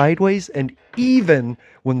goes sideways and even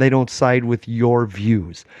when they don't side with your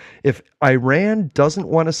views. If Iran doesn't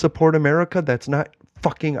want to support America, that's not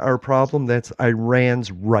fucking our problem. That's Iran's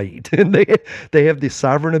right. And they have the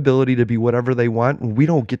sovereign ability to be whatever they want, and we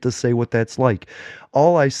don't get to say what that's like.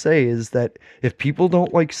 All I say is that if people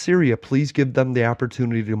don't like Syria, please give them the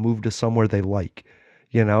opportunity to move to somewhere they like,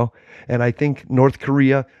 you know? And I think North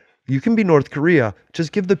Korea, you can be North Korea,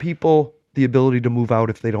 just give the people the ability to move out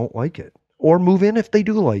if they don't like it, or move in if they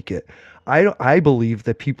do like it. I believe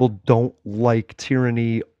that people don't like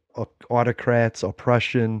tyranny, autocrats,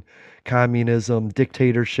 oppression, communism,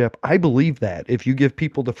 dictatorship. I believe that if you give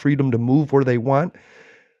people the freedom to move where they want,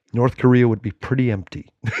 North Korea would be pretty empty.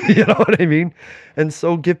 You know what I mean? And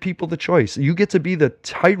so give people the choice. You get to be the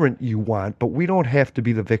tyrant you want, but we don't have to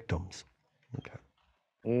be the victims. Okay.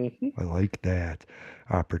 Mm-hmm. I like that.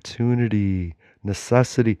 Opportunity,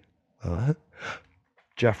 necessity.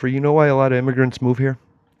 Jeffrey, you know why a lot of immigrants move here?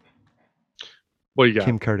 What you got?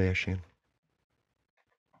 Kim Kardashian.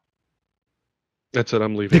 That's it.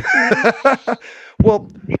 I'm leaving. Well,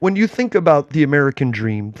 when you think about the American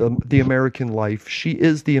dream, the American life, she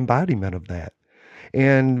is the embodiment of that.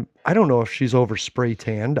 And I don't know if she's over spray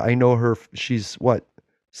tanned. I know her. She's what,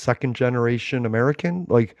 second generation American?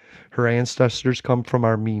 Like her ancestors come from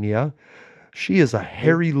Armenia. She is a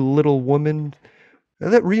hairy little woman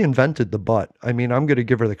that reinvented the butt. I mean, I'm going to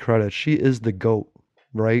give her the credit. She is the GOAT,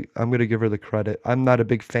 right? I'm going to give her the credit. I'm not a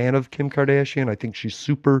big fan of Kim Kardashian. I think she's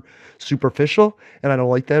super superficial, and I don't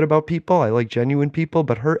like that about people. I like genuine people,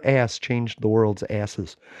 but her ass changed the world's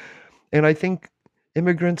asses. And I think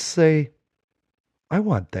immigrants say, I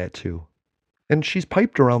want that too. And she's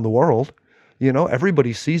piped around the world. You know,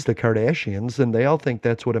 everybody sees the Kardashians, and they all think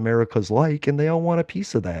that's what America's like, and they all want a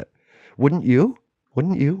piece of that. Wouldn't you?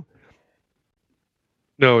 Wouldn't you?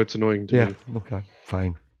 No, it's annoying to me. Okay,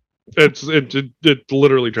 fine. It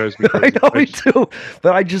literally drives me crazy. I know, me too.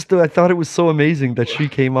 But I thought it was so amazing that she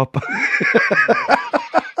came up.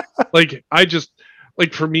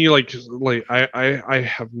 For me, I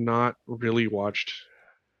have not really watched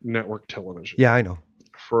network television. Yeah, I know.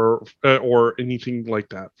 For or anything like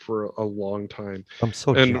that for a long time. I'm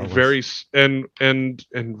so jealous. And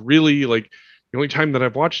really, like, the only time that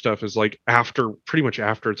I've watched stuff is like pretty much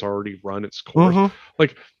after it's already run its course. Mm-hmm.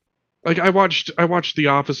 Like I watched The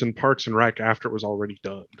Office and Parks and Rec after it was already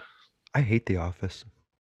done. I hate The Office.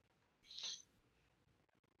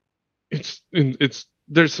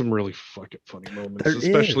 There's some really fucking funny moments,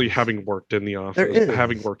 especially having worked in The Office,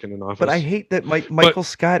 having worked in an office. But I hate that Michael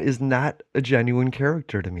Scott is not a genuine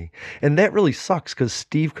character to me, and that really sucks because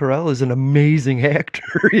Steve Carell is an amazing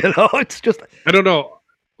actor. You know, it's just I don't know.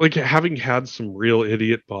 Like, having had some real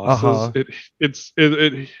idiot bosses,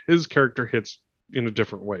 his character hits in a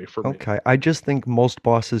different way for me. Okay, I just think most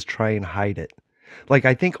bosses try and hide it. Like,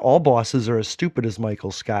 I think all bosses are as stupid as Michael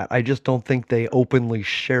Scott. I just don't think they openly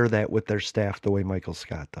share that with their staff the way Michael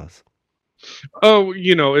Scott does. Oh,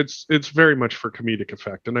 it's very much for comedic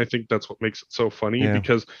effect, and I think that's what makes it so funny. Yeah.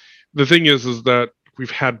 Because the thing is that we've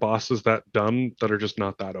had bosses that dumb that are just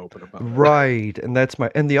not that open about it. Right. And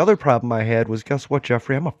the other problem I had was, guess what,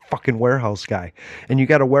 Jeffrey? I'm a fucking warehouse guy. And you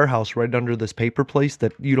got a warehouse right under this paper place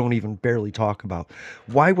that you don't even barely talk about.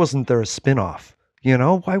 Why wasn't there a spinoff? You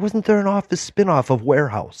know, why wasn't there an Office spinoff of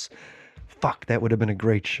Warehouse? Fuck, that would have been a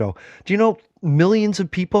great show. Do you know millions of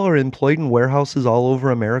people are employed in warehouses all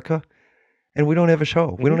over America? And we don't have a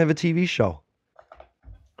show. We don't have a TV show.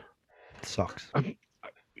 It sucks.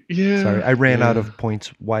 Yeah. Sorry, I ran out of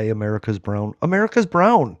points why America's brown. America's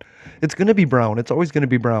brown. It's going to be brown. It's always going to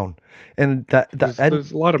be brown. And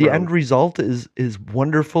there's a lot of the end result is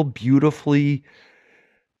wonderful, beautifully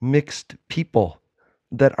mixed people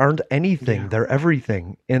that aren't anything. Yeah. They're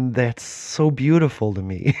everything. And that's so beautiful to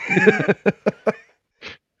me.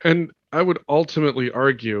 And I would ultimately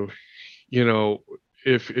argue,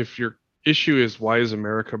 if your issue is why is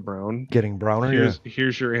America brown? Getting browner,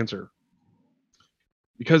 here's your answer.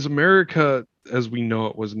 Because America, as we know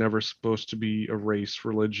it, was never supposed to be a race,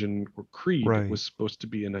 religion, or creed. Right. It was supposed to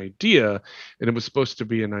be an idea, and it was supposed to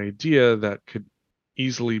be an idea that could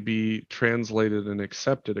easily be translated and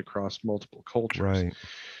accepted across multiple cultures. Right.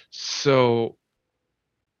 So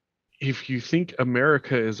if you think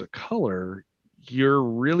America is a color, you're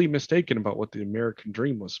really mistaken about what the American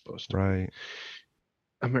dream was supposed to be. Right.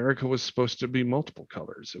 America was supposed to be multiple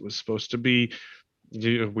colors. It was supposed to be,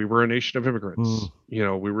 we were a nation of immigrants.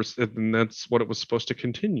 And that's what it was supposed to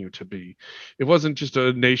continue to be. It wasn't just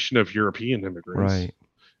a nation of European immigrants. Right.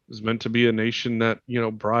 It was meant to be a nation that,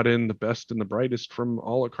 brought in the best and the brightest from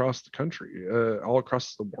all across the country, all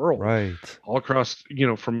across the world, Right. all across,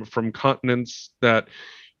 from continents that,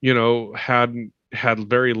 had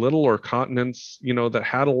very little, or continents, that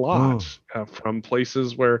had a lot, from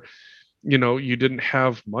places where, you didn't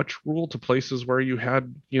have much rule, to places where you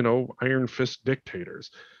had, iron fist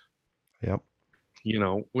dictators. Yep.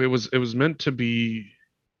 It was meant to be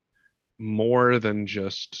more than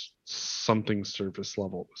just something surface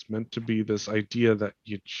level. It was meant to be this idea that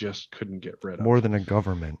you just couldn't get rid of. More than a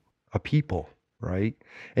government, a people, right?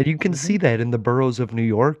 And you can see that in the boroughs of New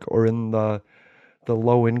York or in the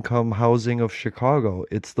low income housing of Chicago.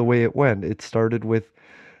 It's the way it went. It started with,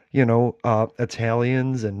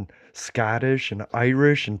 Italians and Scottish and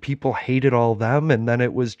Irish, and people hated all them. And then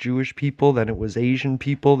it was Jewish people, then it was Asian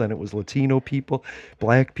people, then it was Latino people,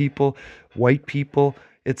 black people, white people.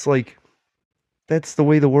 It's like, that's the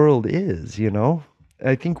way the world is,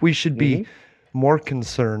 I think we should be more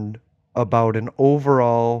concerned about an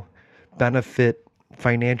overall benefit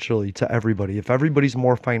financially to everybody. If everybody's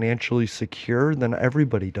more financially secure, then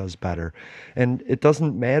everybody does better. And it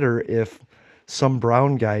doesn't matter if some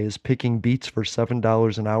brown guy is picking beets for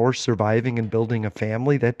 $7 an hour, surviving and building a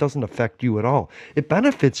family. That doesn't affect you at all. It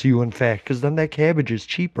benefits you, in fact, because then that cabbage is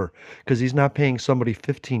cheaper because he's not paying somebody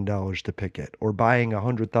 $15 to pick it or buying a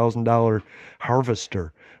 $100,000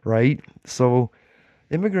 harvester, right? So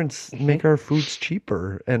immigrants make our foods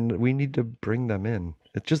cheaper, and we need to bring them in.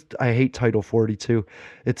 It's just, I hate Title 42.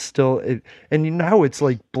 It's still, and now it's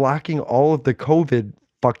like blocking all of the COVID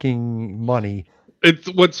fucking money.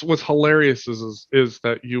 It's what's hilarious is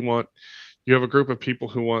that you have a group of people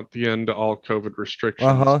who want the end to all COVID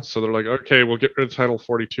restrictions. So they're like, okay, we'll get rid of Title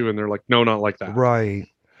 42, and they're like, no, not like that. Right.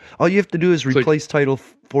 All you have to do is replace Title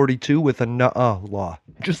 42 with a nuh-uh law.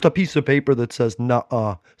 Just a piece of paper that says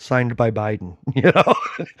nuh-uh, signed by Biden.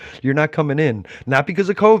 You're not coming in. Not because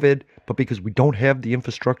of COVID, but because we don't have the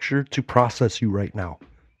infrastructure to process you right now.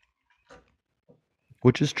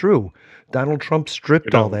 Which is true. Donald Trump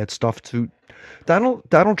stripped all that stuff to...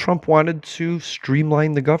 Donald Trump wanted to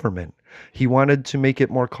streamline the government. He wanted to make it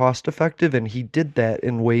more cost effective, and he did that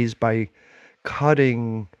in ways by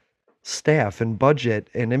cutting staff and budget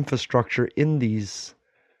and infrastructure in these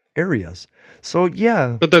areas. So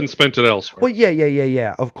yeah, but then spent it elsewhere. Well,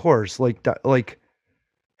 yeah. Of course, like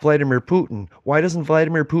Vladimir Putin. Why doesn't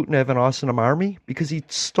Vladimir Putin have an awesome army? Because he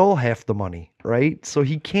stole half the money, right? So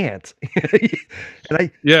he can't.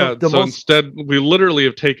 Instead, we literally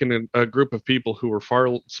have taken a group of people who were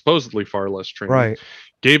supposedly far less trained, right?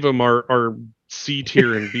 Gave them our C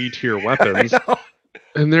tier and B tier weapons.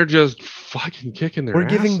 And they're just fucking kicking their asses.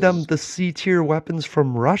 We're giving them the C tier weapons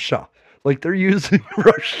from Russia. Like, they're using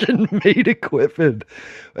Russian-made equipment.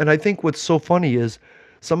 And I think what's so funny is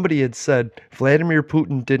somebody had said Vladimir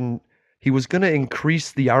Putin he was going to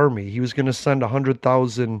increase the army. He was going to send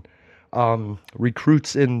 100,000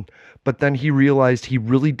 recruits in, but then he realized he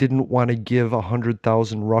really didn't want to give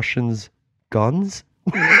 100,000 Russians guns.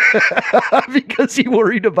 Because he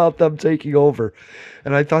worried about them taking over.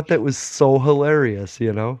 And I thought that was so hilarious,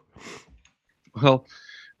 Well,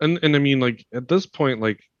 and I mean, like, at this point,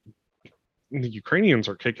 like, the Ukrainians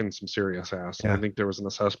are kicking some serious ass. Yeah. I think there was an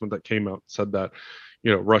assessment that came out and said that,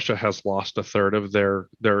 Russia has lost a third of their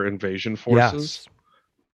invasion forces. Yes.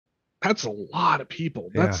 That's a lot of people.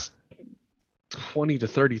 That's 20 to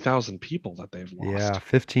 30,000 people that they've lost. Yeah,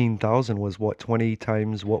 15,000 was 20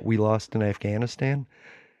 times what we lost in Afghanistan?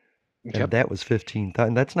 Yep. And that was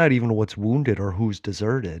 15,000. That's not even what's wounded or who's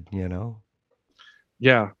deserted,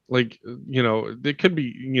 Yeah, like, it could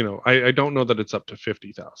be, I don't know that it's up to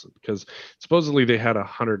 50,000 because supposedly they had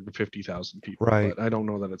 150,000 people. Right. But I don't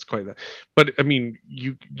know that it's quite that. But I mean,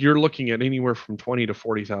 you're looking at anywhere from 20 to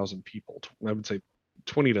 40,000 people. I would say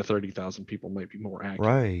 20 to 30,000 people might be more accurate.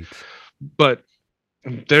 Right. But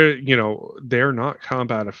they're not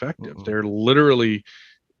combat effective. They're literally,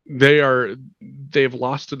 they've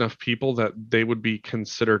lost enough people that they would be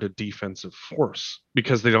considered a defensive force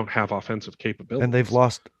because they don't have offensive capabilities. And they've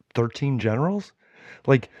lost 13 generals?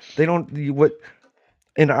 Like, they don't,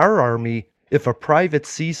 in our army, if a private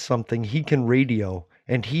sees something, he can radio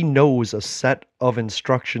and he knows a set of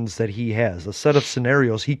instructions that he has, a set of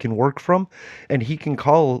scenarios he can work from, and he can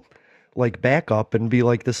call like backup and be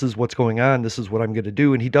like, this is what's going on, this is what I'm going to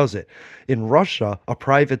do, and he does it. In Russia, a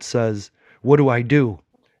private says, what do I do?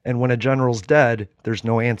 And when a general's dead, there's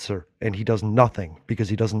no answer, and he does nothing because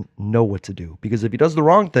he doesn't know what to do. Because if he does the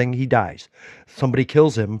wrong thing, he dies. Somebody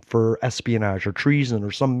kills him for espionage or treason or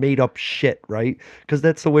some made up shit, right? Because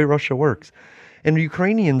that's the way Russia works. And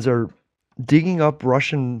Ukrainians are digging up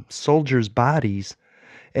Russian soldiers' bodies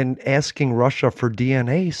and asking Russia for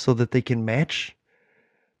DNA so that they can match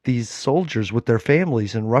these soldiers with their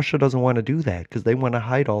families. And Russia doesn't want to do that because they want to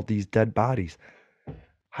hide all these dead bodies.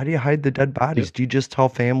 How do you hide the dead bodies? Yep. Do you just tell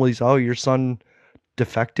families, oh, your son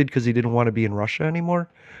defected because he didn't want to be in Russia anymore?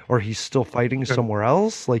 Or he's still fighting somewhere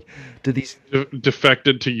else? Like, do these...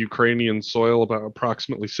 defected to Ukrainian soil about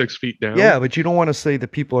approximately 6 feet down? Yeah, but you don't want to say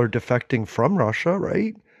that people are defecting from Russia,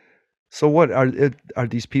 right? So what are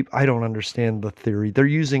these people? I don't understand the theory. They're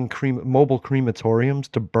using mobile crematoriums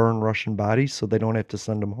to burn Russian bodies so they don't have to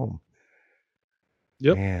send them home.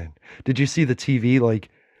 Yep. Man, did you see the TV? Like,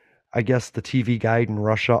 I guess the TV guide in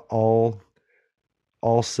Russia all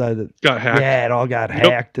said it got hacked. Yeah, it all got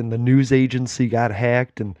hacked, and the news agency got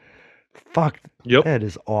hacked, and fuck, that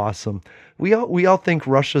is awesome. We all think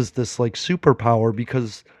Russia's this like superpower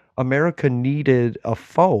because America needed a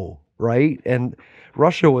foe, right? And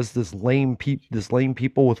Russia was this lame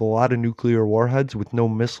people with a lot of nuclear warheads with no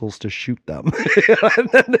missiles to shoot them.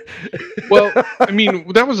 Well, I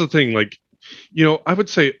mean, that was the thing. Like, you know, I would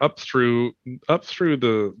say up through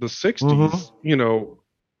the 60s, you know,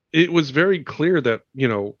 it was very clear that, you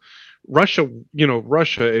know, Russia,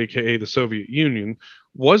 aka the Soviet Union,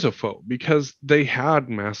 was a foe because they had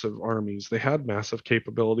massive armies, they had massive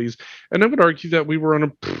capabilities, and I would argue that we were on a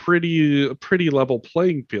pretty level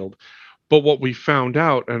playing field. But what we found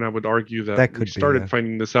out, and I would argue that we started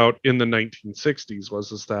finding this out in the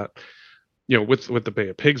 1960s, is that, you know, with the Bay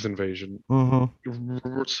of Pigs invasion,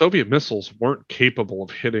 Soviet missiles weren't capable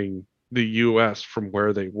of hitting the U.S. from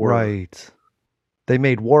where they were. Right. They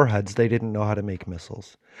made warheads. They didn't know how to make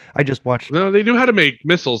missiles. I just watched. No, they knew how to make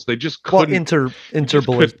missiles. They just couldn't.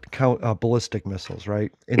 Ballistic missiles,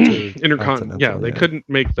 right? Intercontinental. Yeah, they couldn't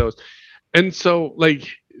make those, and so like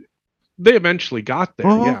they eventually got there.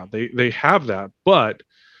 Yeah, they have that, but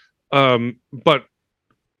I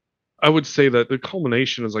would say that the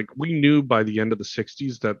culmination is like we knew by the end of the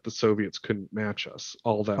 60s that the Soviets couldn't match us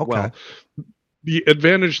all that well. The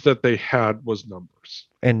advantage that they had was numbers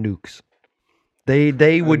and nukes.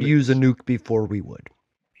 They would use a nuke before we would.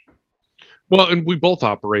 Well, and we both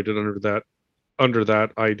operated under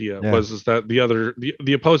that idea is that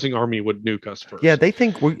the opposing army would nuke us first. Yeah, they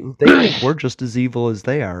think we're just as evil as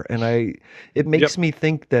they are, and it makes me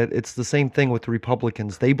think that it's the same thing with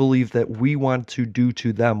Republicans. They believe that we want to do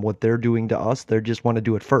to them what they're doing to us. They just want to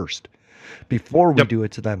do it first before we do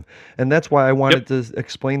it to them. And that's why I wanted to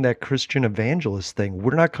explain that Christian evangelist thing.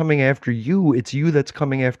 We're not coming after you. It's you that's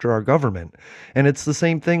coming after our government. And it's the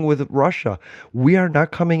same thing with Russia. We are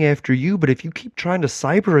not coming after you, but if you keep trying to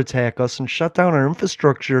cyber attack us and shut down our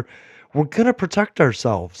infrastructure, we're going to protect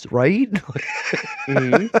ourselves, right?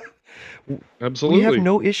 Absolutely. We have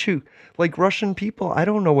no issue. Like Russian people, I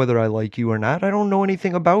don't know whether I like you or not. I don't know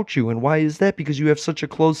anything about you. And why is that? Because you have such a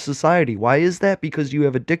closed society. Why is that? Because you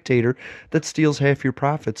have a dictator that steals half your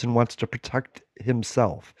profits and wants to protect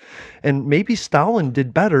himself. And maybe Stalin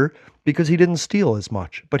did better because he didn't steal as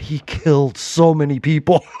much, but he killed so many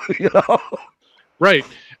people, you know? Right.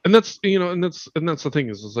 And that's, you know, and that's the thing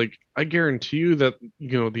is like, I guarantee you that,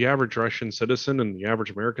 you know, the average Russian citizen and the average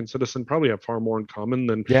American citizen probably have far more in common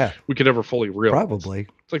than we could ever fully realize. Probably.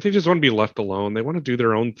 It's like they just want to be left alone. They want to do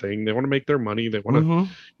their own thing. They want to make their money. They want to,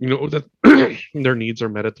 you know, that their needs are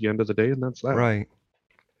met at the end of the day. And that's that. Right.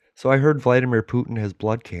 So I heard Vladimir Putin has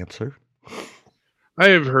blood cancer. I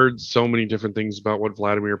have heard so many different things about what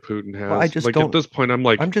Vladimir Putin has. Well, I just like don't, at this point,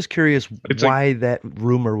 I'm just curious why that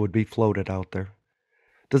rumor would be floated out there.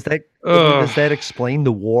 Does that explain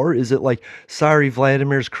the war? Is it like, sorry,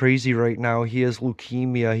 Vladimir's crazy right now. He has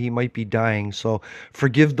leukemia. He might be dying. So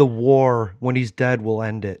forgive the war. When he's dead, we'll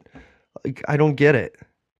end it. Like, I don't get it.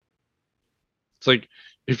 It's like,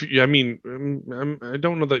 I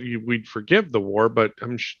don't know that we'd forgive the war, but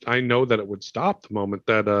I know that it would stop the moment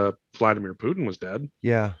that Vladimir Putin was dead.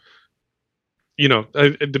 Yeah. You know,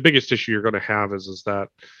 the biggest issue you're going to have is that.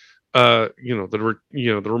 You know,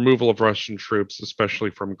 the removal of Russian troops, especially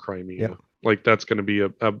from Crimea, like that's going to be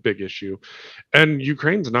a big issue, and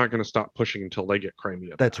Ukraine's not going to stop pushing until they get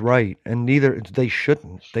Crimea. That's right, and they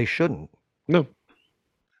shouldn't. They shouldn't. No.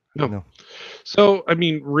 So, I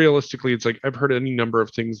mean, realistically, it's like I've heard any number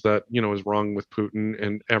of things that, you know, is wrong with Putin,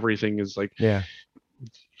 and everything is like,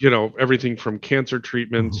 you know, everything from cancer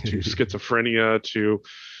treatments to schizophrenia to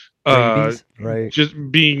Rabies, right? Just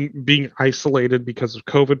being isolated because of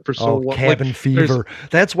COVID for so long. Cabin fever.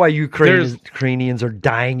 That's why Ukrainians are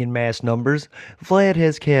dying in mass numbers. Vlad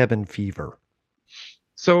has cabin fever.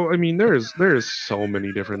 So I mean, there's so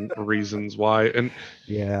many different reasons why, and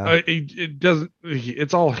yeah, it doesn't.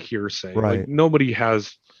 It's all hearsay. Right. Like nobody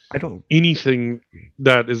has anything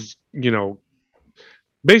that is,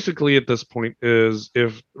 basically at this point is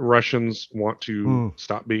if Russians want to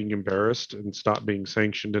stop being embarrassed and stop being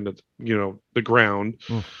sanctioned into the ground,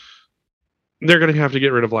 they're going to have to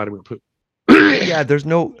get rid of Vladimir Putin. Yeah, there's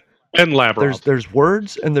no and Lavrov. There's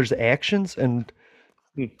words and there's actions, and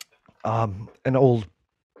an old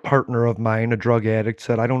partner of mine, a drug addict,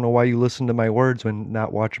 said, I don't know why you listen to my words when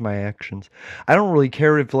not watch my actions. I don't really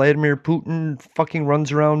care if Vladimir Putin fucking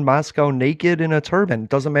runs around Moscow naked in a turban. It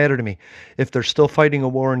doesn't matter to me. If they're still fighting a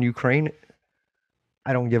war in Ukraine,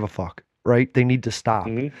 I don't give a fuck, right? They need to stop.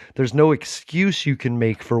 There's no excuse you can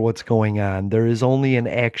make for what's going on. There is only an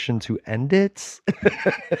action to end it.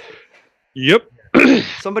 Yep.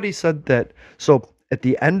 Somebody said that, so at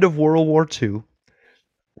the end of World War II,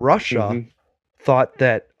 Russia thought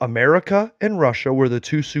that America and Russia were the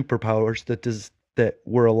two superpowers that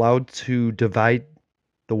were allowed to divide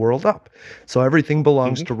the world up. So everything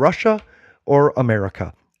belongs to Russia or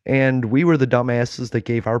America. And we were the dumbasses that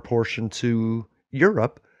gave our portion to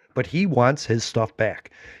Europe, but he wants his stuff back.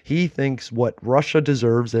 He thinks what Russia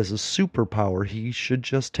deserves as a superpower, he should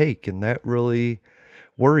just take. And that really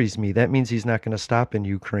worries me. That means he's not going to stop in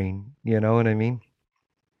Ukraine. You know what I mean?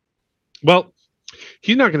 Well,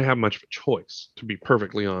 he's not going to have much of a choice, to be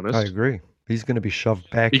perfectly honest. I agree. He's going to be shoved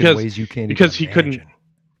back in ways you can't even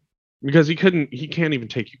imagine. He can't even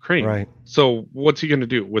take Ukraine. Right. So what's he going to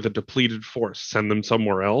do with a depleted force? Send them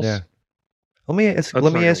somewhere else? Yeah. Let me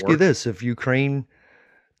ask you this. If Ukraine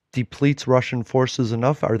depletes Russian forces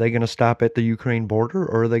enough, are they going to stop at the Ukraine border,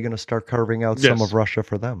 or are they going to start carving out some of Russia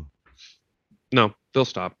for them? No, they'll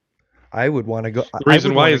stop. I would want to go. The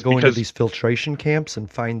reason why is go because into these filtration camps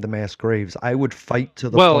and find the mass graves. I would fight to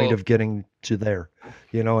the point of getting to there.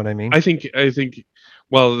 You know what I mean? I think.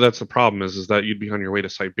 Well, that's the problem is that you'd be on your way to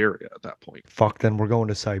Siberia at that point. Fuck. Then we're going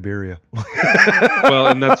to Siberia. Well,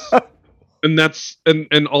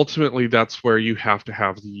 and ultimately that's where you have to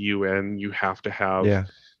have the UN. You have to have. Yeah.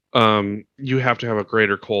 You have to have a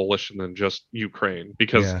greater coalition than just Ukraine,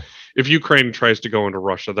 because if Ukraine tries to go into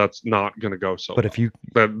Russia, that's not going to go so. But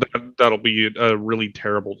well. That'll be a really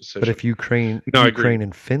terrible decision. But if Ukraine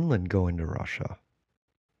and Finland go into Russia,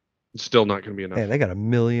 it's still not going to be enough. Man, they got 1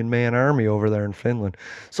 million man army over there in Finland.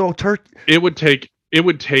 So it would take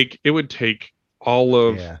all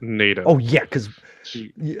of NATO. Oh yeah, because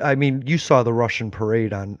I mean, you saw the Russian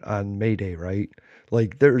parade on May Day, right?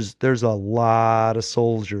 Like there's a lot of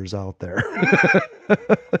soldiers out there.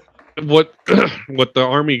 What the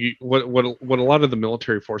army, what a lot of the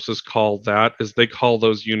military forces call that is they call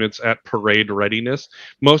those units at parade readiness.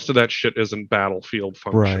 Most of that shit isn't battlefield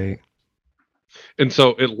function. Right. And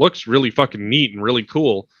so it looks really fucking neat and really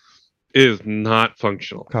cool. It is not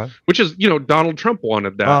functional. Okay. Which is, Donald Trump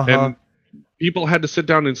wanted that. And people had to sit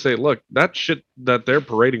down and say, look, that shit that they're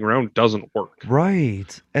parading around doesn't work.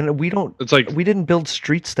 Right. And it's like we didn't build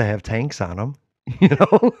streets to have tanks on them,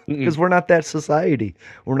 because we're not that society.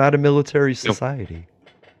 We're not a military society.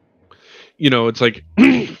 It's like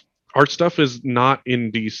our stuff is not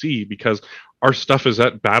in DC because our stuff is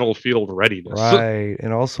at battlefield readiness. Right.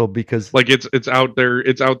 And also because it's out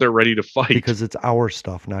there ready to fight. Because it's our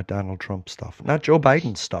stuff, not Donald Trump's stuff. Not Joe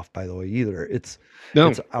Biden's stuff, by the way, either.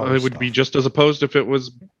 I would be just as opposed if it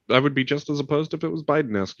was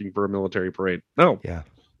Biden asking for a military parade. No. Yeah.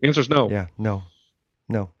 The answer's no. Yeah, no.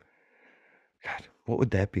 God, what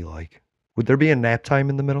would that be like? Would there be a nap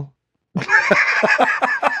time in the middle?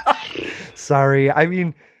 Sorry. I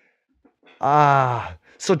mean,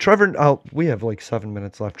 so Trevor, we have like 7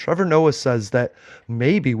 minutes left. Trevor Noah says that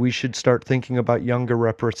maybe we should start thinking about younger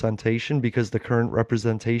representation because the current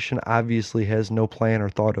representation obviously has no plan or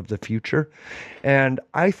thought of the future. And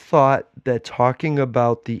I thought that talking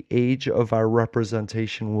about the age of our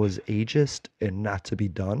representation was ageist and not to be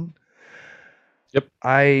done. Yep.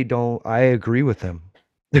 I agree with him.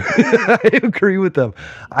 I agree with them.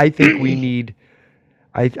 I think we need...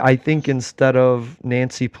 I think instead of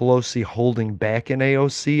Nancy Pelosi holding back an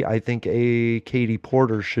AOC, I think Katie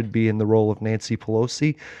Porter should be in the role of Nancy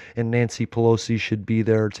Pelosi, and Nancy Pelosi should be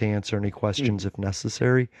there to answer any questions if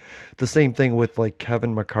necessary. The same thing with like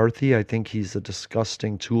Kevin McCarthy. I think he's a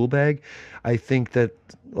disgusting tool bag. I think that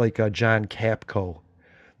like John Capco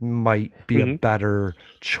might be a better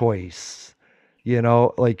choice.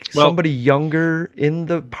 Somebody younger in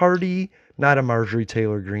the party, not a Marjorie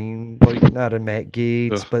Taylor Greene, like not a Matt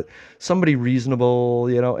Gaetz, but somebody reasonable,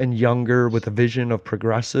 and younger with a vision of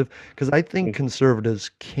progressive. Because I think conservatives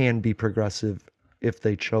can be progressive if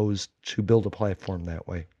they chose to build a platform that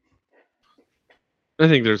way. I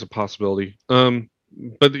think there's a possibility.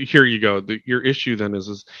 But here you go. Your issue then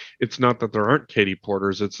is it's not that there aren't Katie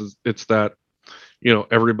Porters. It's that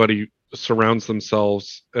everybody surrounds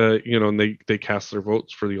themselves, and they cast their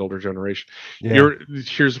votes for the older generation. Yeah.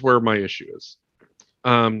 Here's where my issue is.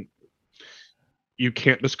 You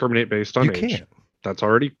can't discriminate based on age. Can't. That's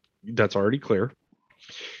already clear.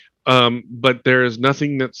 But there is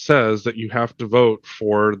nothing that says that you have to vote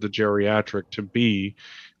for the geriatric to be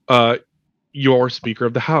your Speaker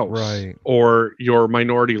of the House, right, or your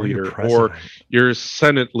minority leader, or your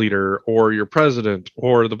Senate leader, or your president,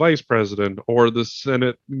 or the vice president, or the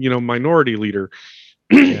Senate, minority leader.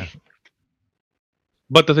 Yeah.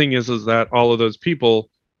 But the thing is that all of those people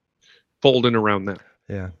fold in around that.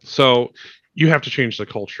 Yeah. So you have to change the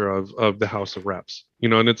culture of the House of Reps,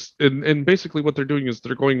 and basically what they're doing is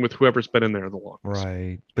they're going with whoever's been in there the longest.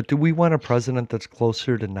 Right. But do we want a president that's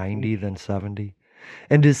closer to 90 than 70?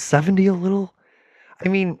 And is 70 a little? I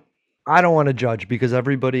mean, I don't want to judge because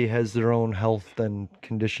everybody has their own health and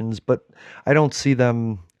conditions, but I don't see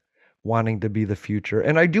them wanting to be the future.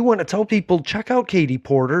 And I do want to tell people, check out Katie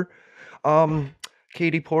Porter.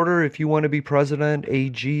 Katie Porter, if you want to be president,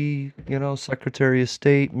 AG, Secretary of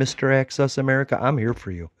State, Mr. Access America, I'm here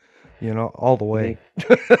for you, all the way.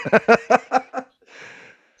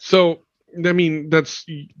 So, I mean, that's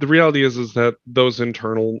the reality is that those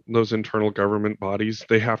internal government bodies,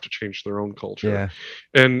 they have to change their own culture. Yeah.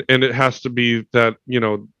 And it has to be that,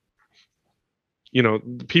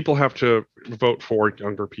 people have to vote for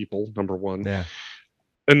younger people, number one. Yeah.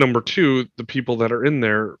 And number two, the people that are in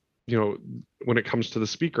there, when it comes to the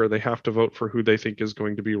speaker, they have to vote for who they think is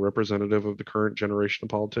going to be representative of the current generation of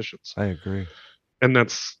politicians. I agree. And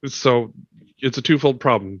so it's a twofold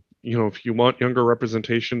problem. If you want younger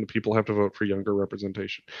representation, the people have to vote for younger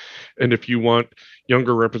representation. And if you want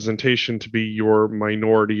younger representation to be your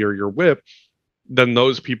minority or your whip, then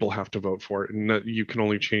those people have to vote for it. And that we can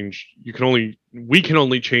only change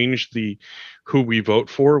who we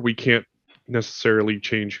vote for. We can't necessarily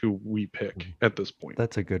change who we pick at this point.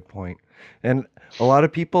 That's a good point. And a lot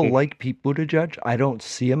of people like Pete Buttigieg. I don't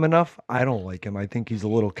see him enough. I don't like him. I think he's a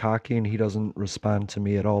little cocky and he doesn't respond to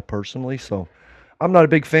me at all personally. So I'm not a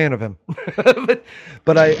big fan of him,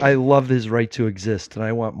 but I love his right to exist, and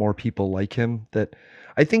I want more people like him. That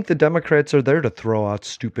I think the Democrats are there to throw out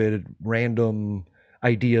stupid, random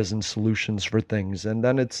ideas and solutions for things, and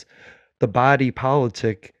then it's the body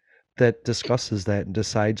politic that discusses that and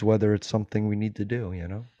decides whether it's something we need to do.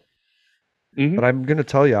 Mm-hmm. But I'm going to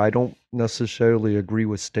tell you, I don't necessarily agree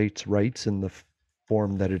with states' rights in the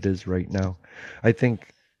form that it is right now. I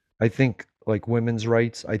think. Like women's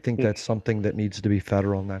rights, I think that's something that needs to be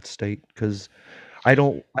federal, not state. Because I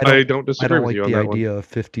don't disagree with like you on the that idea one. of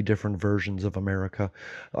 50 different versions of America.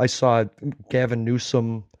 I saw Gavin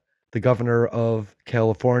Newsom, the governor of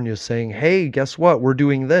California, saying, "Hey, guess what? We're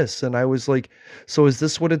doing this," and I was like, "So is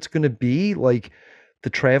this what it's going to be? Like the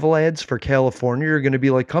travel ads for California are going to be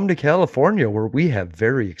like, come to California where we have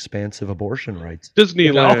very expansive abortion rights,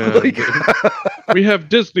 Disneyland." We have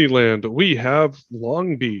Disneyland. We have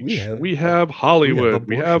Long Beach. We have Hollywood.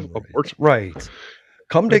 We have abortion. Right.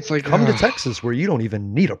 Come to Texas where you don't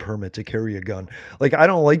even need a permit to carry a gun. Like, I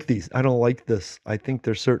don't like these. I don't like this. I think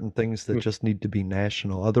there's certain things that just need to be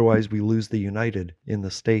national. Otherwise, we lose the united in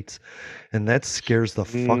the states. And that scares the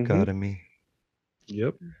fuck out of me.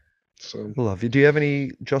 Yep. So I love you. Do you have any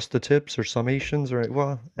just the tips or summations or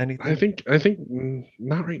anything? I think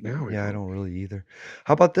not right now. Yeah, I don't really either.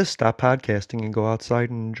 How about this? Stop podcasting and go outside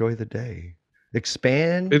and enjoy the day.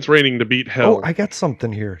 Expand. It's raining to beat hell. Oh, I got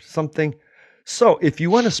something here. So if you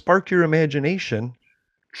want to spark your imagination,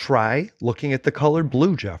 try looking at the color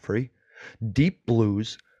blue, Jeffrey. Deep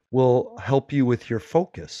blues will help you with your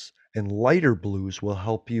focus, and lighter blues will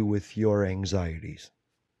help you with your anxieties.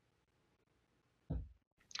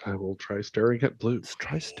 I will try staring at blue. Let's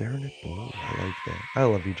try staring at blue. I like that. I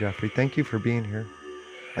love you, Jeffrey. Thank you for being here.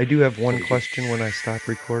 I do have one question when I stop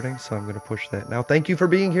recording, so I'm going to push that now. Thank you for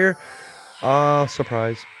being here.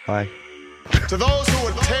 Surprise. Bye. To those who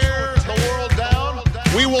would tear the world down,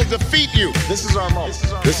 we will defeat you. This is our moment.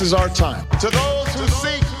 This is our time. To those who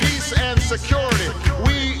seek peace and security,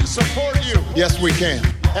 we support you. Yes, we can.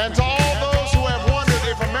 And to all those who have wondered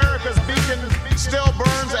if America's beacon still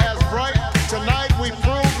burns as bright, tonight we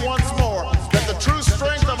prove once more that the true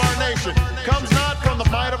strength of our nation comes not from the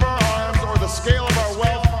might of our arms or the scale of our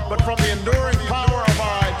wealth, but from the enduring power of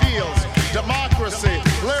our ideals, democracy,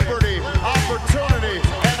 liberty,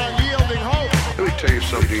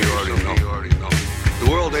 something you already know.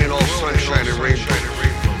 The world ain't all sunshine and rainbow.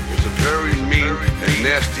 It's a very mean and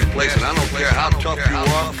nasty place, and I don't care how tough you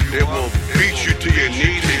are, it will beat you to your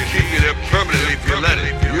knees and keep you there permanently if you let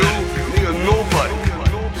it. You, me, or nobody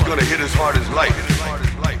is gonna hit as hard as life.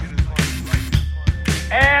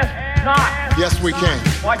 Ask not. Yes, we can.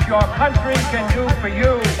 What your country can do for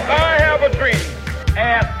you. I have a dream.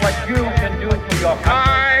 Ask what you can do for your country.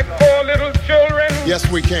 I, poor little children, Yes,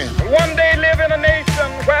 we can. one day live in a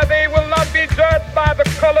nation where they will not be judged by the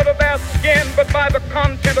color of their skin, but by the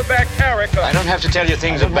content of their character. I don't have to tell you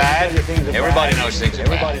things are bad. Everybody knows things are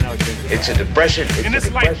bad. It's a depression. In this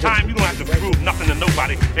lifetime, you don't have to prove nothing to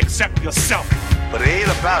nobody except yourself. But it ain't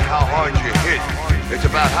about how hard you hit. It's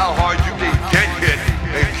about how hard you can get hit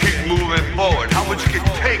and keep moving forward. How much you can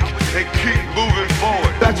take and keep moving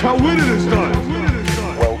forward. That's how winning is done.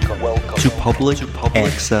 Welcome to Public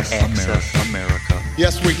Access America.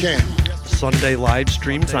 Yes, we can. Sunday live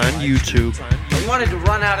streams on YouTube. I wanted to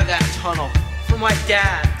run out of that tunnel for my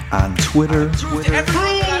dad. On Twitter,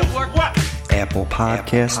 What? Apple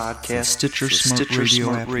Podcasts, Stitcher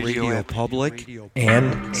Smart Radio Public,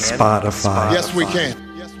 and Spotify. Yes, we can.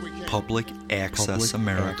 Public Access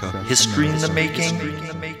America. History in the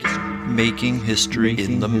making. Making history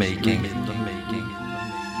in the making.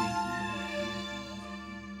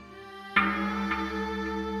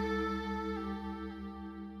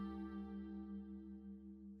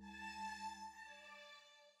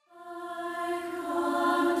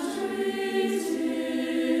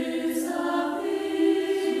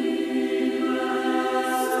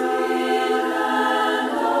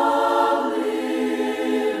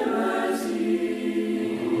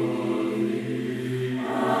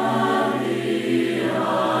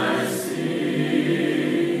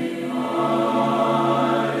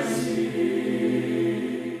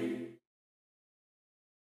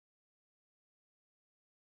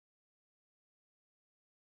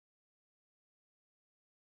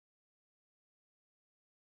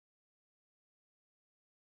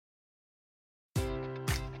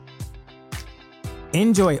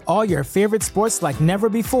 Enjoy all your favorite sports like never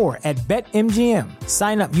before at BetMGM.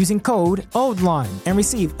 Sign up using code OLDLINE and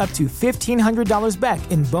receive up to $1,500 back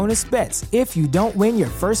in bonus bets if you don't win your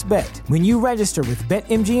first bet. When you register with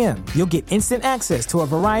BetMGM, you'll get instant access to a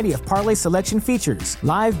variety of parlay selection features,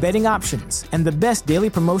 live betting options, and the best daily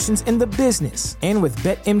promotions in the business. And with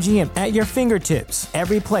BetMGM at your fingertips,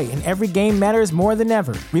 every play and every game matters more than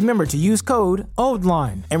ever. Remember to use code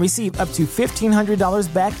OLDLINE and receive up to $1,500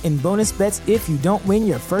 back in bonus bets if you don't win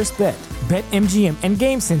your first bet. BetMGM and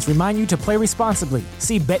GameSense remind you to play responsibly.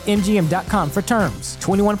 See BetMGM.com for terms.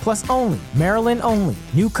 21 plus only. Maryland only.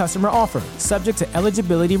 New customer offer. Subject to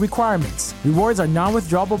eligibility requirements. Rewards are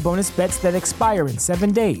non-withdrawable bonus bets that expire in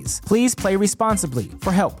 7 days. Please play responsibly.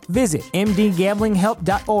 For help, visit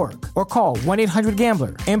mdgamblinghelp.org or call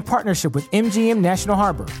 1-800-GAMBLER in partnership with MGM National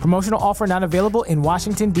Harbor. Promotional offer not available in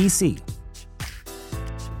Washington, D.C.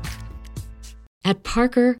 At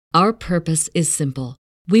Parker, our purpose is simple.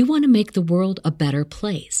 We want to make the world a better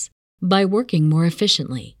place by working more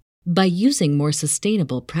efficiently, by using more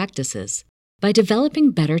sustainable practices, by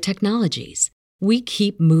developing better technologies. We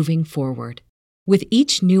keep moving forward. With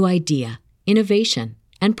each new idea, innovation,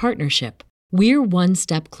 and partnership, we're one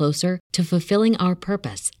step closer to fulfilling our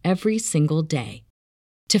purpose every single day.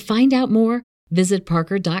 To find out more, visit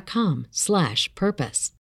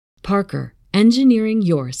parker.com/purpose. Parker, engineering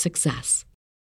your success.